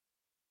shutdown.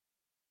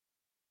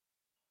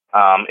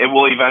 It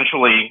will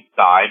eventually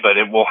die, but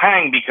it will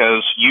hang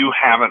because you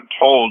haven't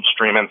told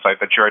StreamInsight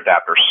that your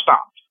adapter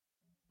stopped.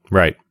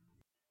 Right.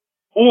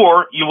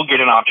 Or you will get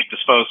an object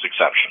disposed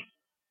exception.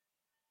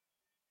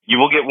 You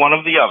will get one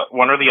or the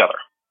other.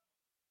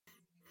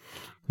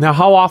 Now,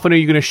 how often are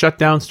you going to shut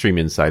down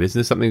StreamInsight? Isn't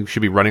this something that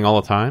should be running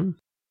all the time?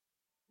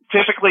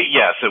 Typically,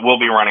 yes, it will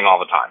be running all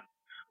the time.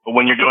 But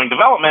when you're doing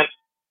development,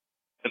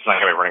 it's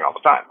not going to be running all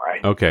the time,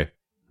 right? Okay.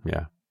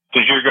 Yeah.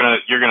 Because you're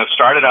gonna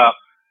start it up,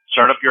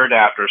 start up your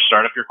adapters,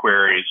 start up your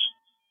queries,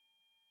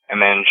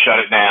 and then shut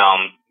it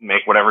down,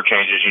 make whatever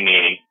changes you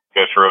need,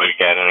 go through it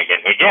again and again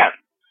and again.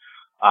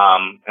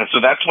 And so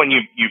that's when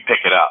you pick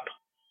it up.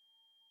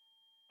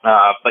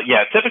 But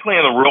yeah, typically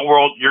in the real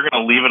world, you're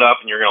going to leave it up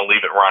and you're going to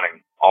leave it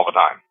running all the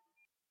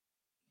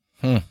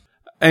time.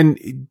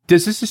 And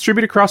does this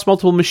distribute across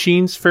multiple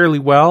machines fairly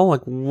well?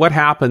 Like, what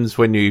happens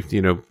when you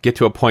get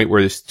to a point where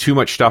there's too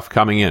much stuff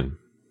coming in?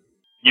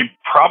 You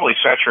probably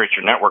saturate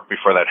your network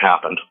before that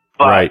happened.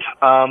 But, right.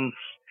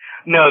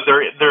 No,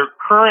 there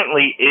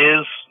currently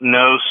is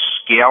no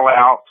scale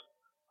out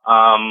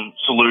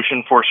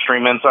solution for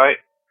StreamInsight.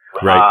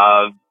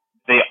 Right.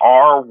 They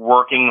are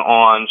working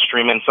on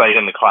StreamInsight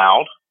in the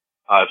cloud.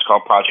 It's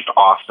called Project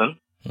Austin,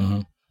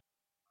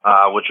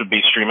 which would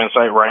be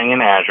StreamInsight running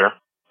in Azure.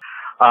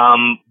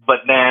 But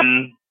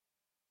then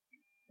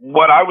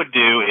what I would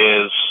do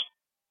is,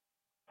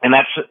 in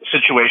that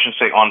situation,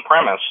 say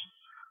on-premise,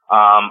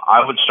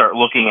 I would start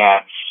looking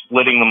at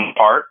splitting them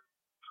apart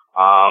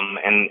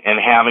and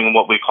having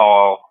what we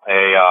call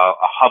a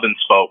hub and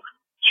spoke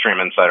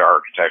StreamInsight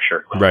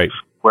architecture. Right.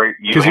 Where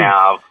you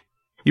have...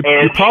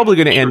 You're probably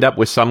going to end up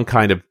with some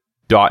kind of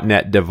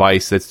 .NET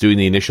device that's doing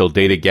the initial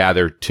data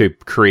gather to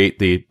create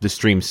the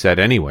stream set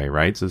anyway,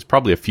 right? So there's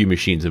probably a few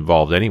machines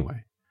involved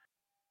anyway.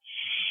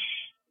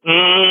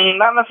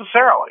 Not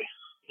necessarily.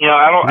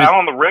 Out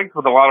on the rigs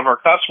with a lot of our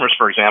customers,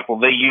 for example,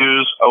 they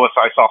use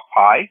OSI Soft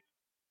Pi.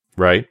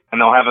 Right.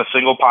 And they'll have a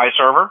single Pi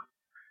server,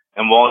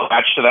 and we'll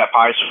attach to that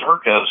Pi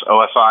server because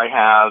OSI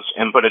has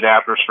input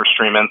adapters for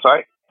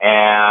StreamInsight,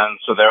 and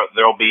so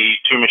there'll be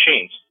two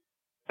machines.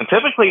 And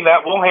typically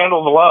that will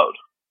handle the load.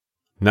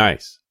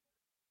 Nice.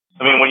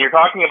 I mean, when you're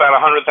talking about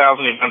 100,000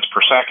 events per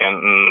second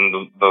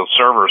and the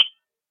server's,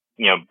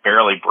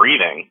 barely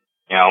breathing,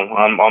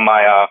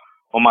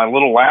 on my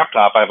little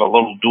laptop, I have a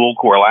little dual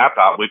core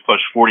laptop. We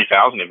push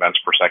 40,000 events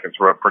per second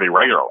through it pretty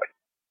regularly.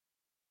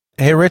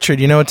 Hey, Richard,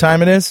 you know what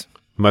time it is?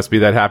 Must be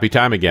that happy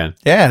time again.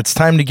 Yeah, it's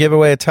time to give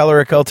away a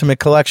Telerik Ultimate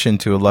Collection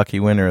to a lucky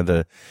winner of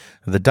the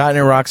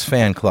 .NET Rocks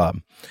fan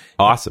club.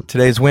 Awesome.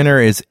 Today's winner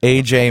is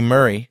AJ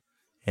Murray.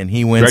 And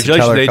he wins the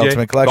Telerik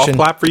Ultimate Collection.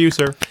 Golf clap for you,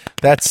 sir.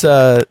 That's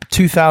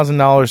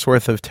 $2,000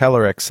 worth of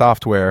Telerik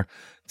software.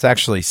 It's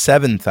actually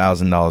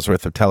 $7,000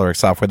 worth of Telerik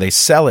software. They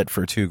sell it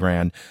for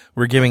 $2,000.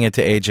 We're giving it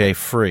to AJ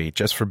free,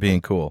 just for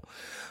being cool.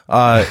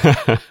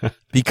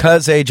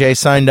 Because AJ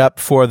signed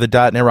up for the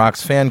 .NET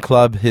Rocks fan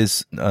club,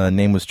 his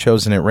name was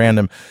chosen at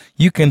random.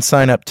 You can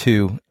sign up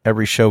too.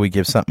 Every show we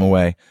give something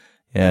away.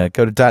 Go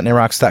to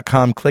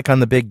 .NETRocks.com, click on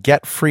the big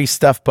Get Free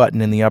Stuff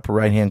button in the upper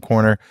right-hand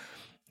corner.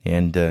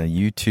 And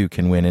you too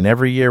can win. And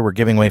every year we're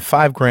giving away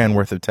 $5,000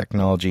 worth of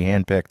technology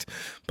handpicked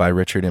by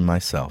Richard and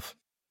myself.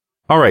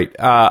 All right.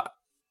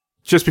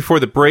 Just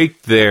before the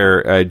break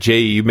there,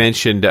 Jay, you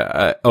mentioned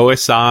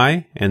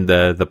OSI and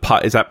the Pi.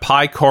 Is that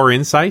Pi Core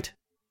Insight?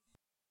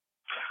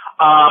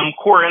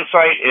 Core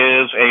Insight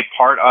is a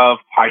part of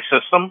Pi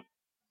System.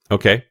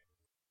 Okay.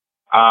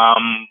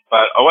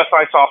 But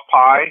OSI Soft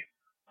Pi,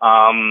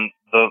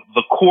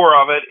 the core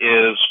of it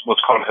is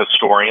what's called a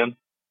historian.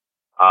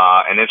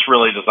 And it's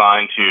really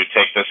designed to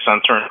take this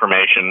sensor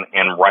information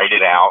and write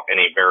it out in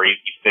a very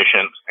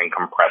efficient and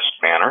compressed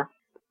manner.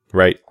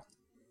 Right.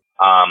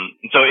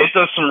 So it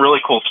does some really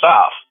cool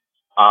stuff.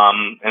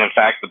 And in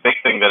fact, the big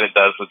thing that it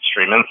does that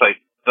StreamInsight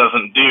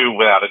doesn't do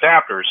without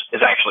adapters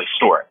is actually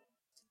store it.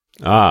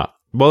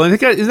 Well, I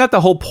think isn't that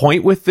the whole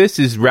point with this?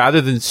 Is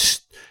rather than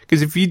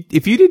because if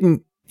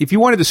you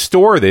wanted to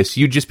store this,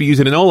 you'd just be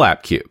using an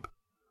OLAP cube.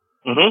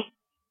 Mm-hmm.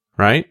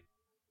 Right.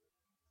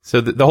 So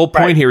the whole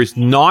point here is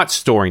not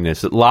storing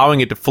this,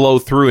 allowing it to flow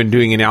through and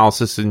doing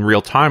analysis in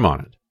real time on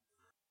it.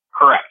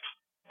 Correct.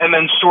 And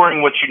then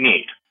storing what you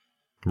need.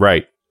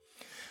 Right.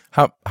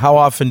 How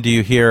often do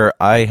you hear,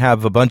 I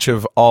have a bunch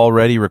of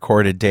already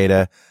recorded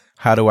data,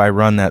 how do I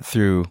run that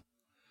through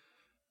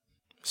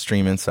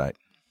StreamInsight?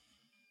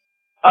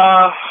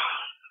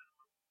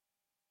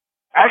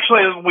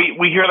 Actually,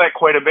 we hear that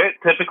quite a bit.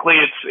 Typically,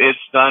 it's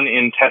done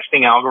in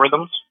testing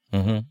algorithms.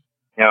 Mm-hmm.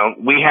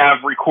 We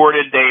have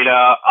recorded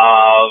data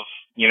of,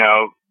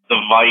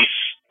 device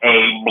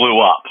A blew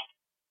up.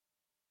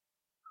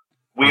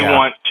 We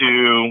want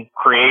to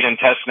create and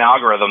test an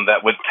algorithm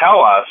that would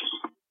tell us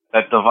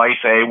that device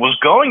A was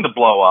going to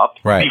blow up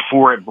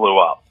before it blew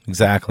up.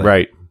 Exactly.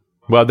 Right.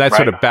 Well, that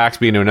sort of backs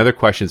me into another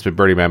question that's been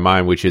burning my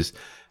mind, which is,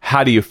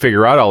 how do you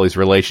figure out all these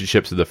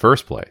relationships in the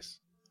first place?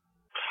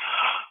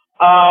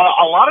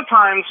 A lot of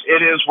times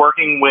it is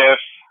working with,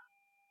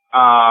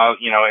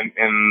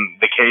 in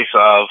the case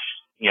of,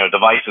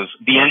 devices,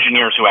 the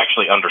engineers who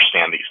actually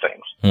understand these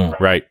things.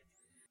 Right.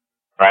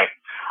 Right.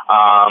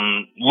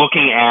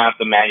 Looking at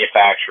the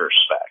manufacturer's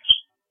specs,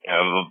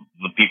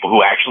 the people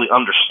who actually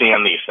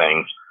understand these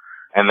things,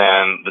 and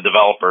then the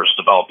developers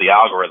develop the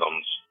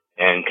algorithms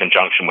in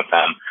conjunction with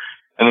them.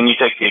 And then you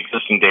take the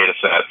existing data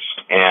sets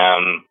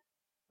and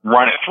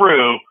run it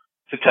through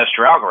to test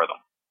your algorithm.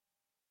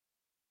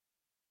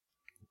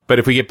 But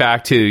if we get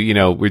back to,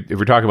 if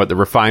we're talking about the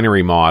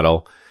refinery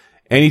model,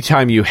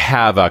 anytime you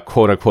have a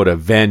quote-unquote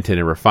event in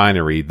a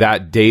refinery,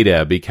 that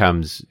data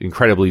becomes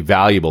incredibly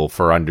valuable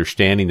for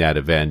understanding that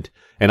event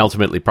and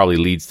ultimately probably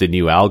leads to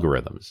new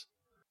algorithms.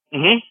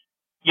 Mm-hmm.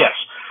 Yes.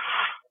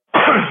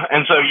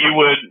 And so you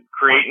would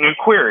create new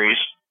queries,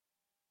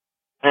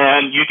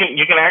 and you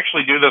can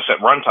actually do this at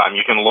runtime.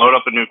 You can load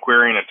up a new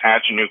query and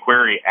attach a new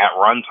query at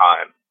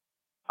runtime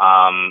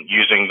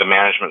using the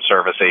management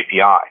service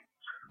API.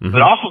 Mm-hmm.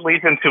 It also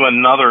leads into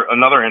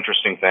another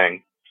interesting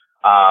thing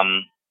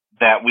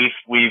that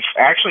we've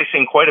actually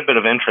seen quite a bit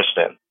of interest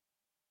in.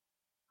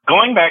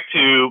 Going back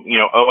to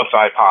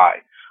OSI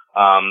Pi,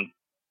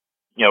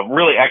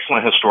 really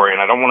excellent historian.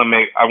 I want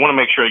to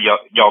make sure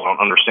y'all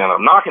don't understand that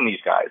I'm knocking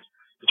these guys,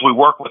 because we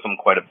work with them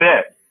quite a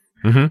bit.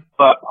 Mm-hmm.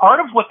 But part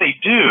of what they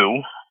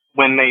do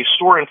when they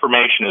store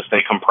information is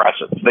they compress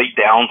it. They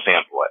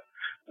downsample it.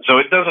 So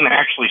it doesn't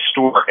actually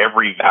store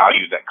every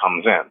value that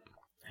comes in.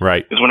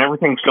 Right. Because when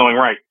everything's going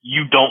right,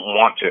 you don't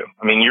want to.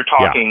 I mean, you're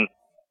talking,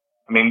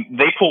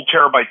 they pull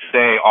terabytes a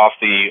day off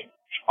the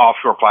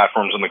offshore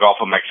platforms in the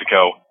Gulf of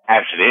Mexico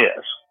as it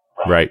is.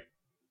 Right.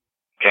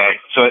 Okay.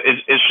 So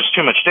it's just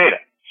too much data.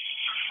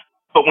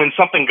 But when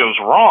something goes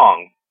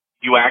wrong,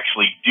 you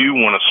actually do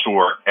want to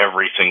store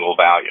every single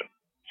value.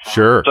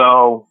 Sure.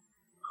 So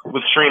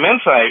with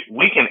StreamInsight,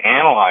 we can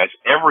analyze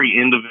every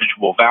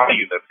individual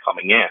value that's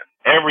coming in,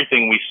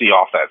 everything we see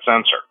off that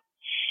sensor.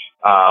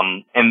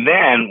 And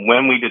then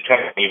when we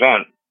detect an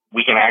event,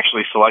 we can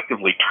actually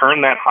selectively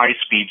turn that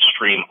high-speed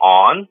stream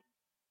on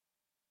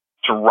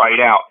to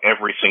write out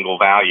every single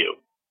value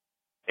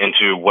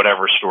into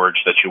whatever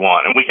storage that you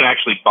want. And we can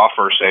actually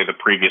buffer, say, the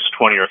previous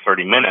 20 or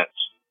 30 minutes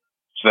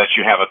so that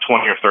you have a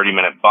 20 or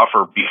 30-minute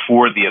buffer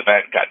before the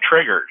event got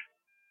triggered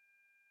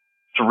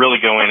to really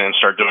go in and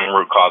start doing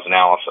root cause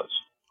analysis.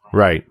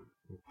 Right.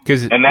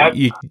 Because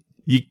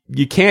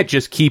you can't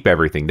just keep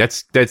everything.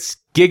 That's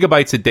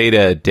gigabytes of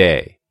data a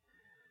day.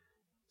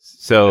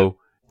 So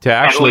to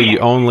actually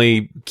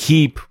only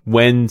keep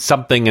when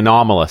something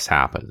anomalous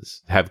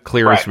happens, have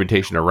clear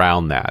instrumentation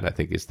around that, I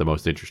think is the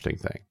most interesting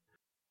thing.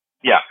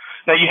 Yeah.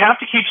 Now you have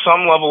to keep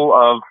some level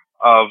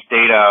of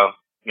data,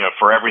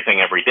 for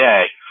everything every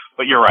day,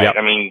 but you're right. Yep.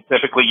 I mean,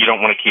 typically you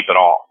don't want to keep it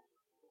all,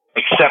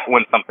 except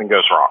when something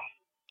goes wrong.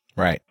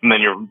 Right. And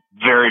then you're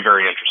very,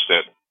 very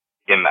interested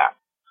in that.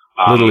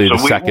 Literally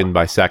second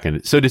by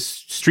second. So does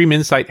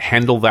StreamInsight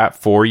handle that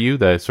for you?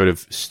 The sort of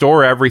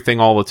store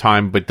everything all the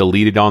time, but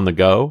delete it on the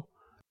go?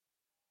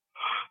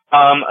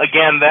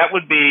 Again, that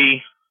would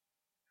be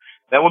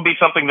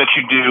something that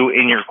you do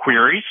in your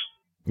queries.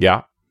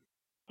 Yeah.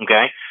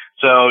 Okay.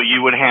 So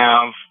you would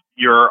have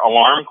your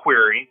alarm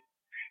query,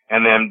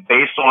 and then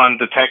based on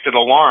detected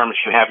alarms,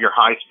 you have your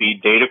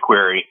high-speed data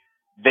query.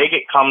 They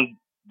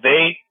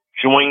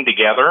join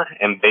together,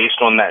 and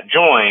based on that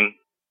join,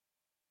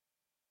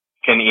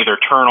 can either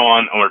turn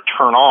on or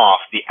turn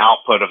off the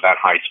output of that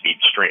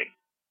high-speed stream.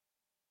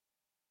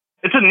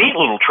 It's a neat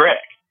little trick.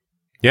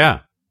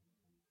 Yeah.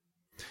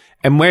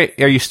 And wait,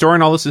 are you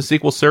storing all this in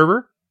SQL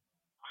Server?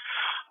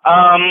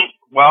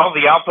 Well,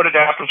 the output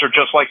adapters are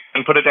just like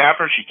input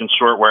adapters. You can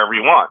store it wherever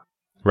you want.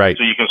 Right.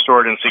 So you can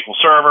store it in SQL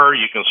Server.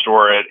 You can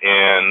store it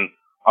in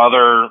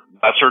other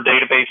lesser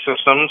database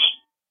systems,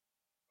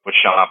 which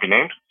shall not be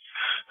named.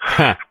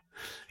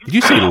 Did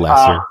you say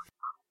lesser?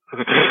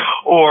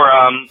 Or,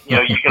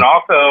 you can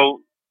also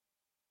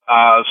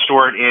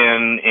store it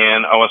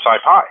in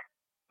OSI Pi.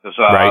 Because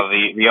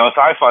the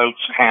OSI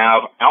folks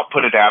have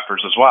output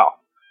adapters as well.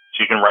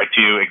 So you can write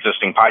to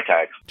existing Pi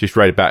tags. Just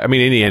write it back. I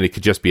mean, in the end, it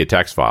could just be a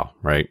text file,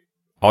 right?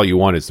 All you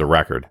want is the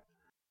record.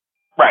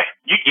 Right.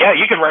 You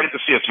can write it to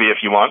CSV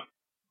if you want.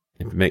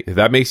 If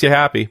that makes you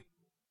happy.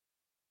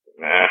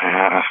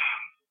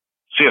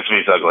 CSV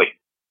is ugly.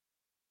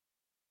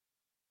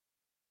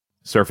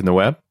 Surfing the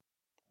web?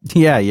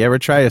 Yeah, you ever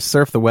try to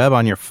surf the web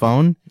on your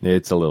phone?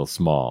 It's a little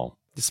small.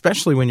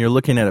 Especially when you're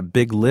looking at a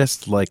big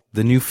list like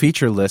the new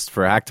feature list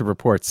for Active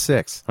Report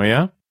 6. Oh,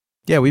 yeah?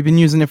 Yeah, we've been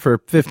using it for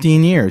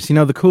 15 years.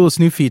 The coolest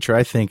new feature,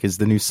 I think, is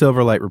the new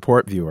Silverlight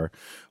Report Viewer.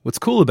 What's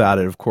cool about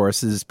it, of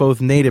course, is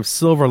both native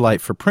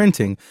Silverlight for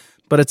printing,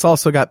 but it's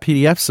also got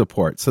PDF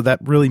support, so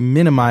that really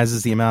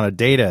minimizes the amount of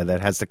data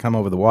that has to come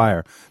over the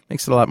wire.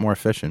 Makes it a lot more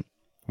efficient.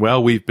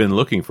 Well, we've been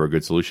looking for a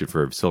good solution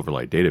for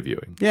Silverlight data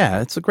viewing.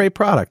 Yeah, it's a great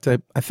product. I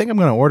think I'm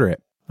going to order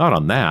it. Not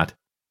on that.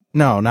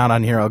 No, not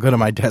on here. I'll go to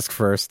my desk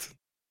first.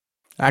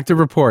 Active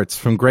reports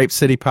from Grape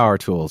City Power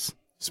Tools.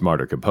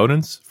 Smarter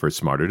components for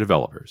smarter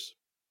developers.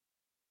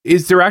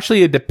 Is there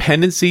actually a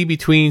dependency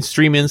between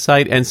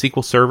StreamInsight and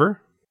SQL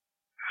Server?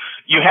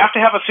 You have to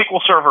have a SQL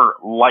Server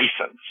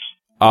license.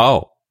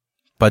 Oh.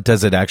 But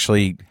does it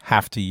actually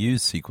have to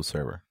use SQL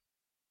Server?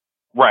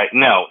 Right.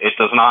 No, it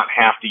does not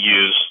have to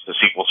use the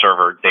SQL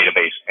Server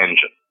database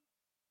engine.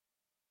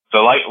 So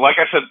like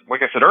I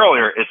said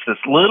earlier, it's this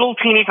little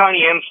teeny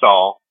tiny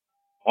install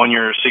on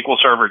your SQL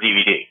Server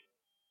DVD.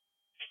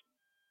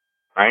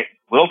 Right?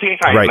 Little teeny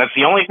tiny. Right. That's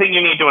the only thing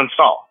you need to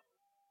install.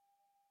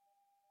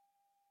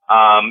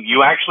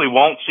 You actually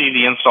won't see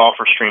the install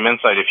for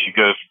StreamInsight if you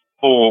go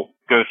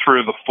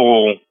through the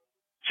full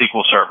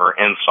SQL Server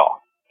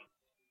install.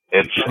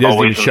 It's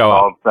always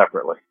installed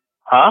separately.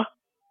 Huh?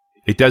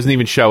 It doesn't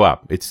even show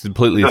up. It's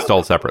completely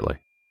installed separately.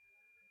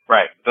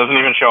 Right. Doesn't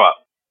even show up.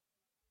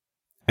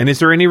 And is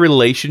there any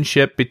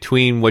relationship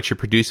between what you're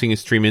producing in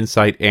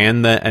StreamInsight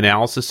and the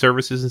analysis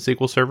services in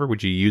SQL Server?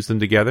 Would you use them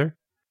together?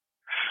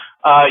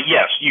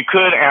 Yes, you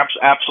could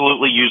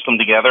absolutely use them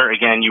together.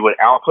 Again, you would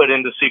output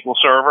into SQL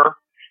Server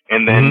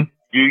and then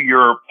do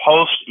your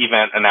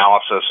post-event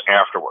analysis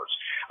afterwards.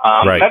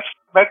 Right.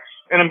 That's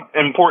an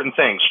important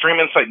thing.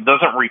 StreamInsight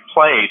doesn't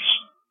replace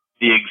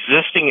the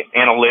existing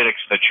analytics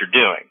that you're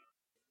doing.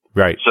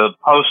 Right. So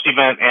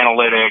post-event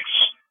analytics,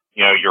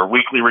 your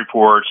weekly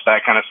reports,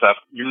 that kind of stuff,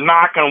 you're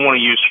not going to want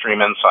to use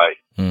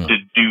StreamInsight to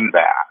do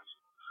that.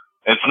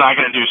 It's not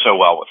going to do so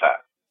well with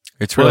that.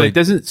 It's really, it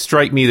doesn't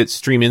strike me that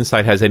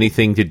StreamInsight has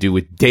anything to do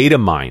with data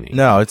mining.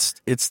 No,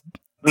 it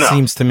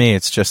seems to me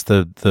it's just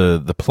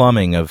the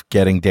plumbing of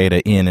getting data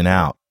in and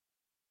out.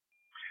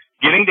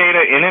 Getting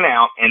data in and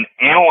out and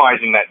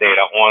analyzing that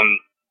data on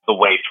the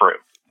way through.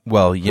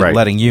 Well,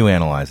 letting you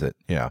analyze it,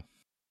 yeah.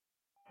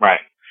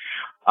 Right.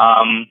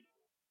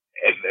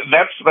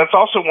 That's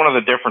also one of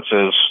the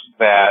differences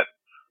that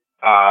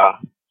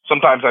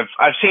sometimes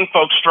I've seen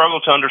folks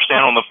struggle to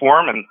understand on the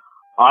forum, and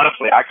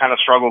honestly, I kind of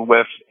struggled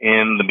with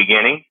in the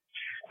beginning.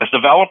 As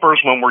developers,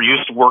 when we're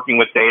used to working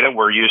with data,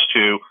 we're used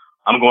to,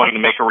 I'm going to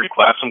make a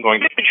request, I'm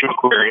going to issue a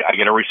query, I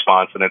get a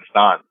response, and it's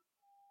done.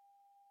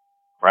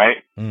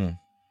 Right?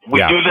 We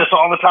do this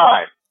all the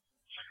time.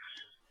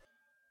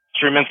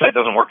 StreamInsight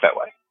doesn't work that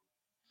way.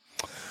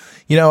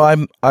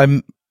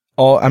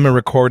 I'm a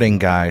recording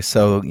guy,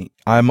 so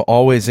I'm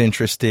always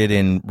interested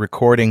in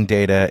recording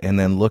data and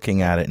then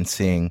looking at it and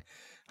seeing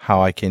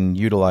how I can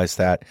utilize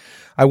that.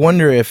 I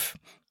wonder if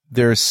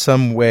there's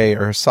some way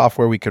or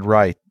software we could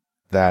write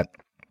that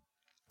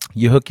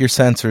you hook your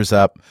sensors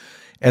up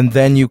and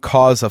then you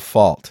cause a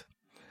fault.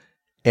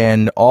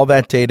 And all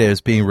that data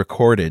is being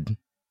recorded,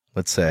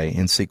 let's say,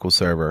 in SQL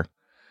Server.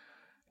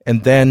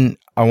 And then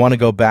I want to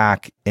go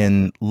back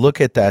and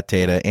look at that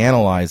data,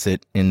 analyze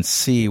it, and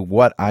see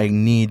what I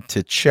need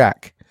to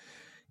check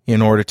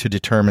in order to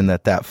determine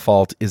that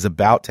fault is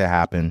about to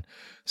happen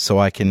so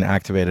I can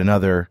activate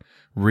another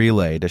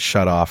relay to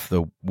shut off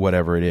the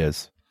whatever it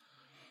is.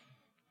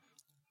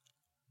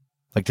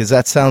 Like, does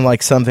that sound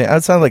like something?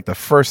 That sounds like the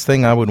first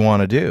thing I would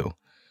want to do.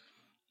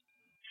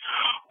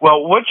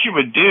 Well, what you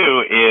would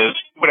do is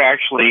you would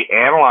actually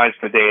analyze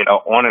the data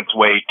on its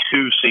way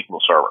to SQL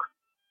Server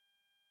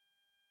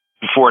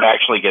before it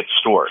actually gets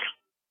stored.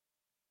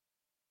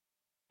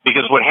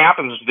 Because what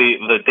happens,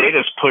 the data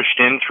is pushed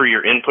in through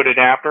your input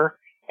adapter,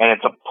 and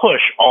it's a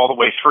push all the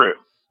way through.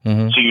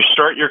 So you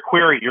start your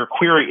query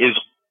is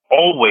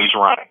always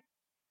running.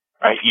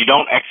 Right? You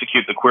don't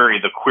execute the query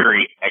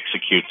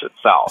executes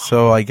itself.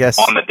 So I guess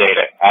on the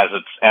data as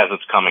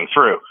it's coming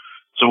through.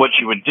 So what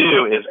you would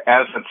do is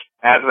as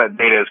that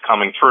data is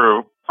coming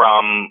through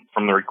from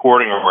the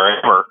recording or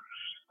wherever,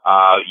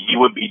 you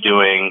would be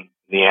doing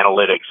the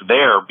analytics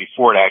there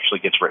before it actually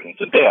gets written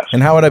to disk.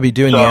 And how would I be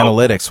doing the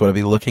analytics? Would I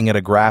be looking at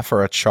a graph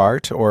or a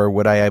chart, or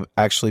would I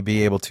actually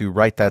be able to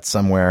write that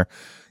somewhere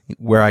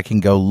where I can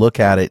go look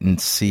at it and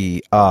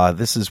see,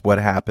 this is what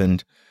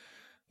happened.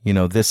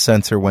 This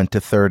sensor went to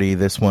 30,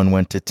 this one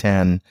went to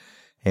 10,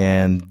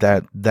 and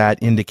that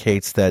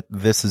indicates that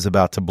this is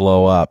about to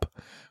blow up,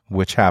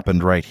 which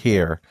happened right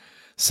here.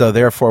 So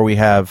therefore we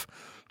have,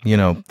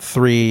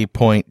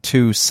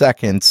 3.2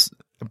 seconds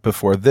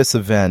before this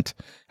event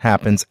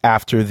happens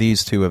after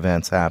these two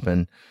events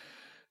happen.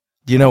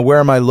 Where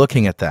am I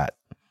looking at that?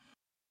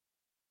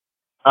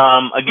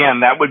 Again,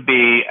 that would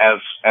be as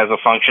a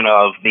function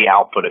of the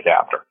output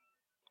adapter.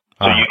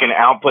 So you can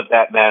output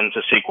that then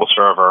to SQL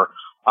Server.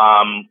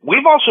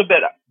 We've also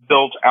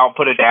built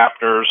output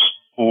adapters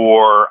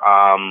for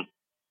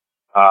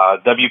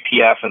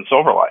WPF and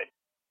Silverlight.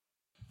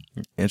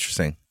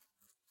 Interesting.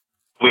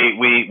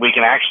 We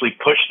can actually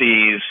push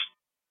these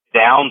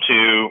down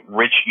to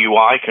rich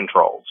UI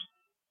controls.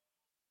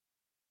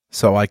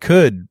 So I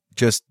could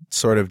just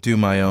sort of do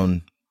my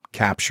own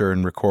capture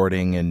and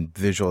recording and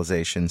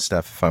visualization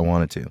stuff if I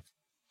wanted to.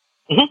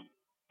 Mm-hmm.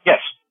 Yes.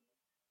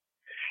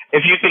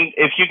 If you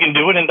can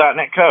do it in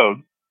 .NET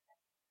code,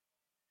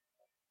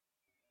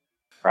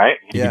 right?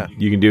 Yeah.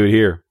 You can do it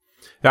here.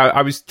 Now,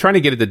 I was trying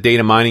to get at the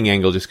data mining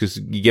angle just because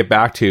you get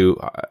back to,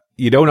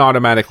 you don't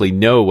automatically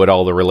know what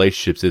all the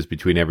relationships is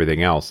between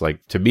everything else.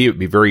 Like, to me, it would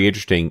be very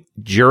interesting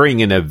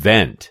during an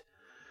event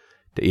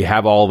that you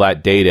have all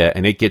that data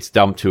and it gets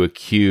dumped to a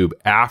cube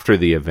after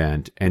the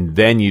event, and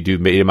then you do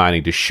data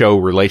mining to show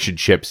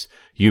relationships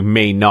you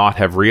may not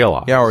have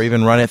realized. Yeah, or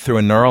even run it through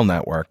a neural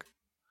network.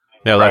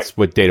 Yeah, that's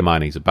what data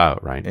mining is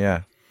about, right?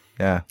 Yeah,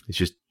 yeah. It's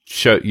just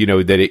show,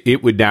 that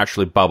it would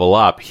naturally bubble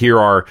up. Here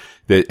are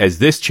as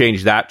this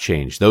changed, that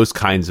changed. Those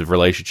kinds of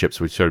relationships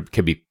which sort of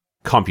can be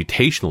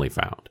computationally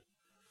found.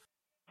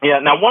 Yeah.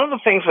 Now, one of the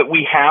things that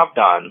we have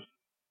done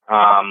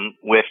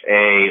with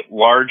a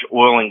large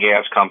oil and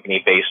gas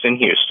company based in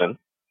Houston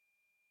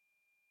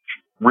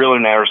really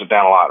narrows it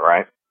down a lot,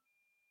 right?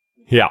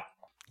 Yeah.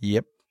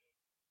 Yep.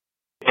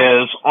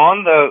 Is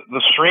on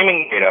the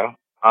streaming data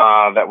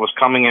that was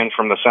coming in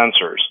from the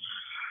sensors.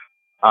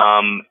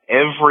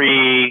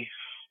 Every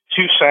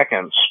 2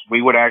 seconds,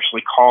 we would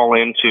actually call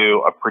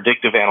into a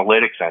predictive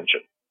analytics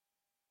engine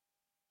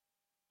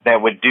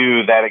that would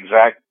do that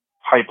exact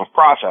type of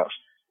process.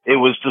 It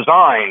was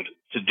designed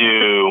to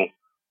do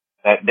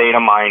that data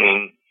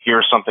mining,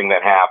 here's something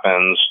that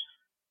happens,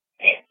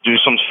 do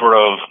some sort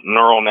of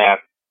neural net,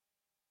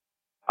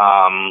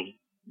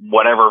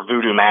 whatever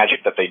voodoo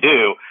magic that they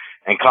do,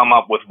 and come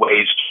up with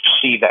ways to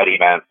see that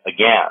event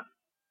again.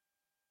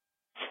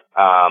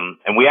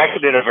 And we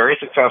actually did a very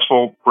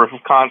successful proof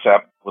of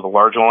concept with a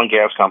large oil and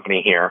gas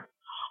company here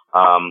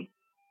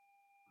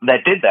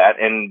that did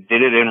that and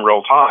did it in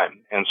real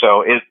time. And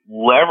so it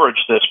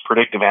leveraged this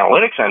predictive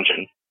analytics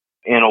engine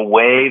in a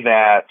way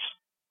that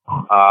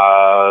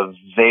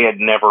they had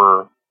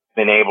never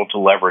been able to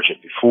leverage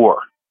it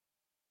before.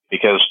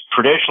 Because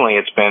traditionally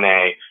it's been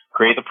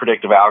create the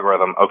predictive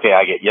algorithm. Okay,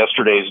 I get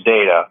yesterday's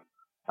data.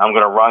 I'm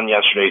going to run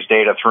yesterday's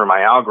data through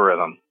my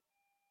algorithm.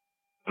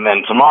 And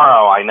then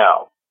tomorrow I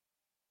know.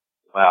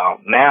 Well,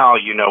 now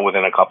you know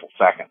within a couple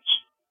seconds.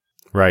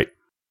 Right.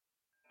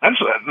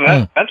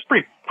 That's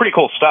pretty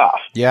cool stuff.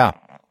 Yeah.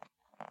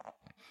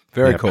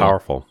 Very cool.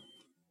 Powerful.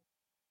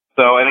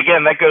 So, and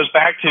again, that goes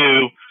back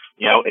to,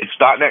 it's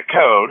 .NET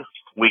code.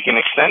 We can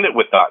extend it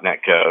with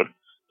 .NET code.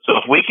 So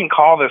if we can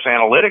call this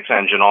analytics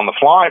engine on the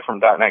fly from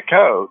 .NET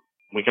code,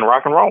 we can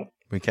rock and roll.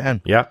 We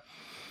can. Yeah.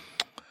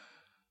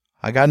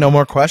 I got no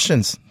more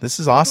questions. This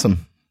is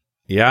awesome.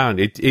 Yeah.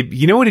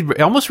 It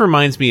almost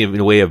reminds me of, in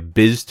a way, of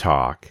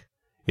BizTalk,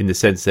 in the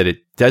sense that it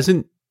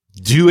doesn't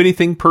do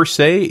anything per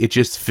se. It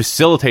just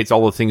facilitates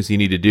all the things you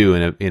need to do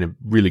in a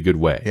really good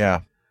way.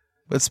 Yeah.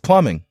 It's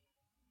plumbing.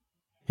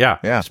 Yeah.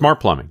 Yeah. Smart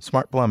plumbing.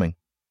 Smart plumbing.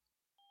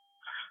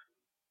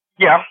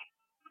 Yeah.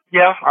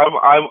 Yeah.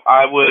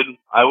 I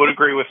would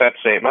agree with that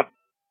statement.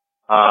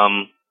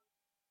 I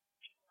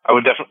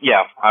would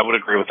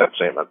agree with that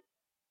statement.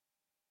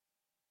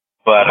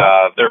 But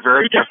they're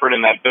very different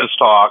in that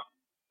BizTalk,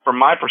 from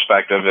my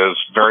perspective, is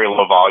very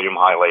low volume,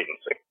 high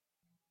latency.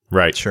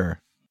 Right. Sure.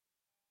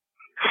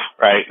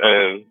 Right.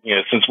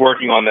 Since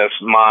working on this,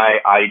 my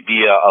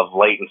idea of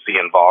latency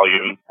and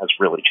volume has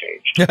really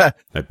changed.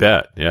 I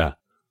bet. Yeah.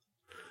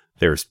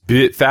 There's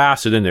bit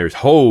faster than there's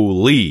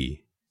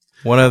holy.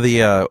 One of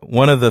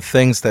the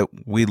things that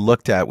we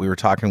looked at, we were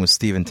talking with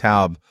Stephen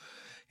Taub,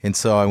 and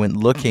so I went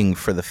looking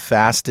for the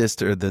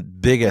fastest or the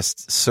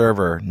biggest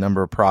server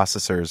number of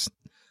processors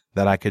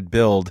that I could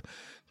build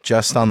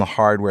just on the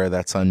hardware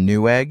that's on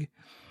Newegg.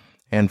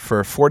 And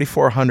for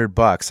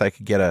 $4,400, I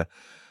could get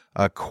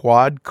a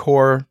quad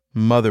core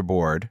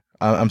motherboard.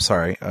 A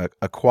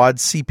quad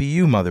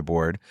CPU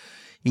motherboard.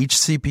 Each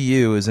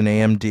CPU is an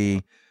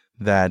AMD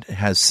that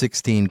has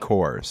 16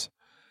 cores,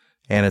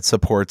 and it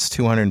supports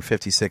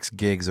 256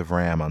 gigs of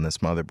RAM on this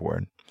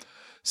motherboard.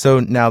 So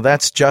now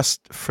that's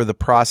just for the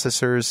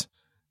processors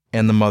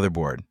and the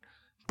motherboard.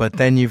 But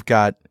then you've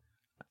got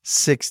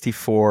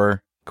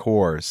 64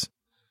 cores.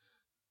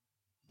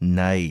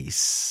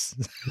 Nice.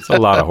 It's a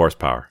lot of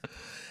horsepower.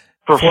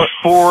 For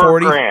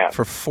 $4,000.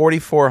 For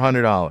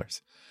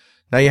 $4,400.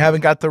 Now you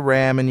haven't got the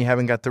RAM and you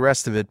haven't got the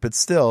rest of it, but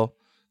still,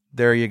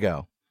 there you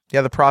go.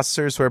 Yeah, the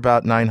processors were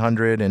about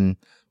 900 and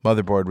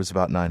motherboard was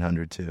about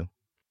 900 too.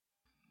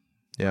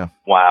 Yeah.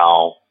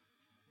 Wow.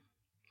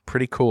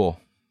 Pretty cool.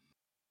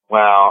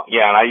 Wow.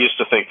 Yeah, and I used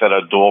to think that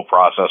a dual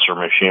processor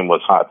machine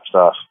was hot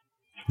stuff.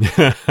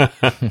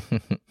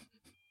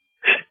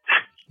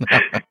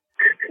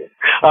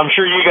 I'm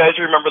sure you guys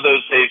remember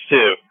those days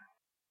too.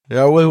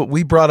 Yeah,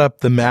 we brought up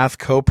the math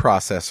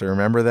coprocessor.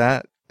 Remember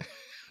that?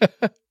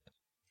 Yep.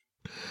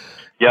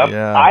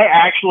 Yeah. I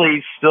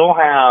actually still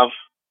have.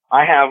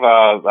 I have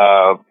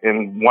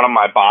in one of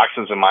my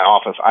boxes in my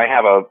office. I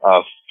have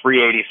a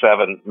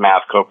 387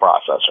 math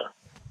coprocessor.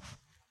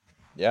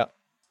 Yeah.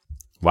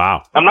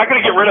 Wow. I'm not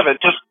going to get rid of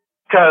it just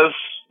because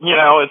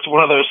it's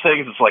one of those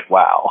things. It's like,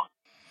 wow.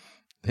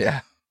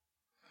 Yeah.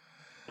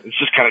 It's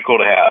just kind of cool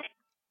to have.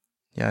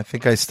 Yeah, I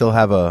think I still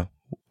have a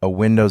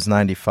Windows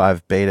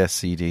 95 beta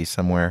CD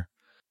somewhere.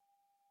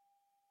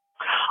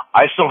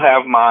 I still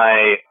have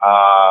my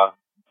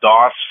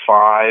DOS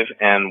 5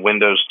 and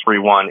Windows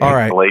 3.1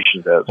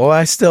 installation disks. Well,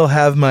 I still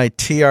have my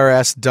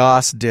TRS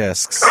DOS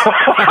disks.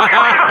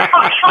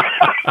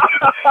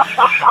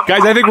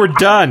 Guys, I think we're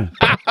done.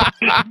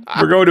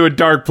 We're going to a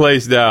dark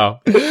place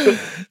now.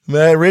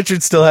 Man,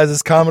 Richard still has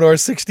his Commodore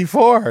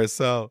 64,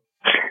 so.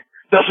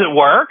 Does it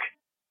work?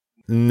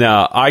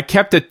 No, I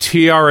kept a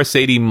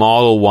TRS-80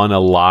 Model 1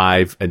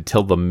 alive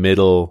until the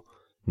middle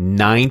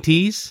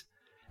 90s,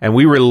 and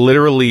we were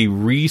literally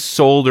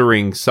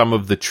resoldering some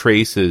of the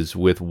traces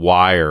with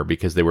wire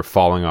because they were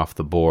falling off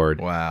the board.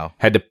 Wow.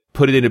 Had to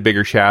put it in a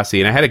bigger chassis,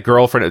 and I had a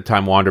girlfriend at the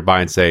time wander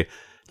by and say,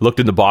 looked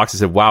in the box and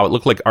said, wow, it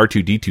looked like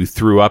R2-D2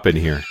 threw up in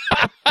here.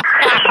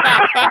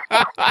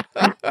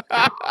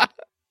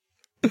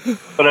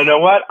 But I know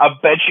what? I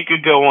bet you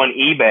could go on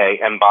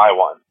eBay and buy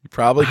one. You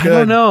probably could.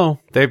 I don't know.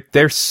 Haven't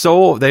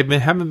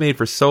been made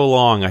for so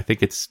long. I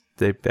think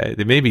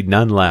there may be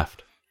none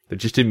left. They're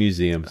just in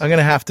museums. I'm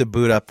gonna have to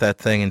boot up that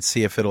thing and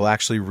see if it'll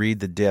actually read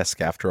the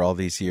disc after all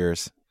these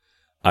years.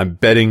 I'm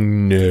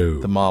betting no.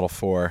 The Model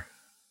 4.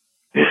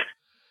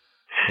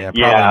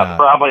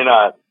 Probably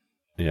not.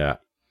 Yeah.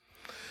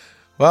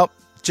 Well,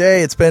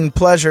 Jay, it's been a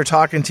pleasure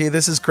talking to you.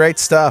 This is great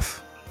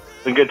stuff.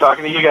 Been good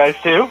talking to you guys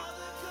too.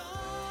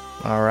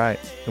 All right.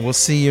 And we'll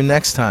see you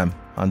next time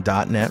on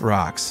 .NET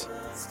Rocks.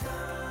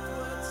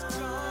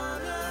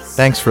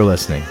 Thanks for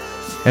listening.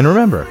 And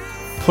remember,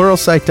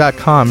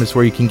 Pluralsight.com is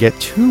where you can get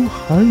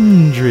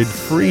 200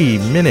 free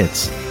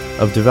minutes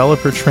of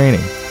developer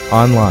training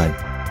online.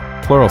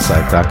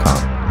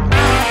 Pluralsight.com.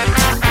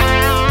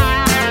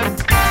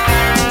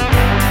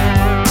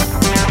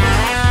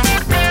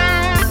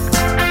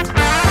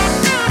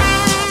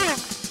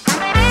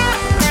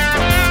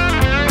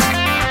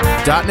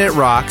 .NET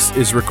Rocks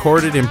is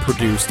recorded and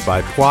produced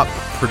by PWOP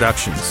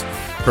Productions,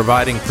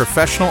 providing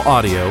professional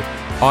audio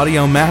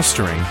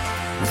mastering,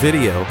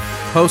 video,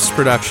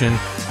 post-production,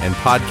 and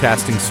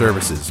podcasting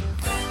services.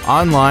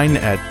 Online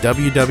at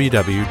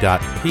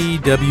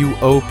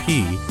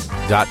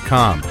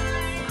www.pwop.com.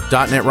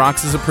 .NET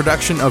Rocks is a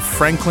production of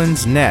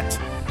Franklin's Net,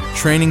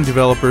 training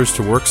developers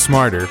to work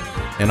smarter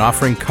and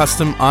offering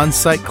custom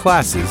on-site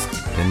classes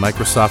in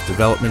Microsoft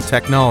development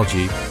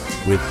technology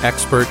with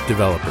expert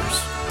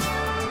developers.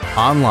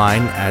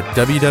 Online at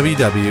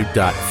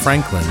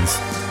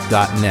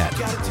www.franklins.net.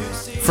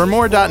 For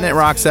more .NET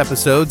Rocks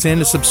episodes and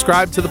to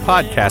subscribe to the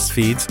podcast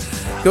feeds,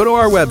 go to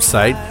our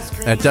website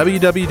at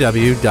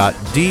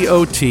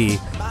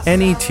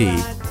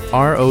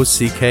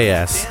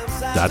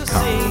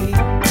www.dotnetrocks.com.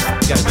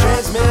 Got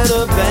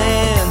transmitter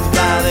banned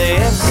by the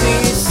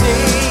FCC.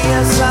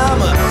 Yes,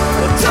 I'm a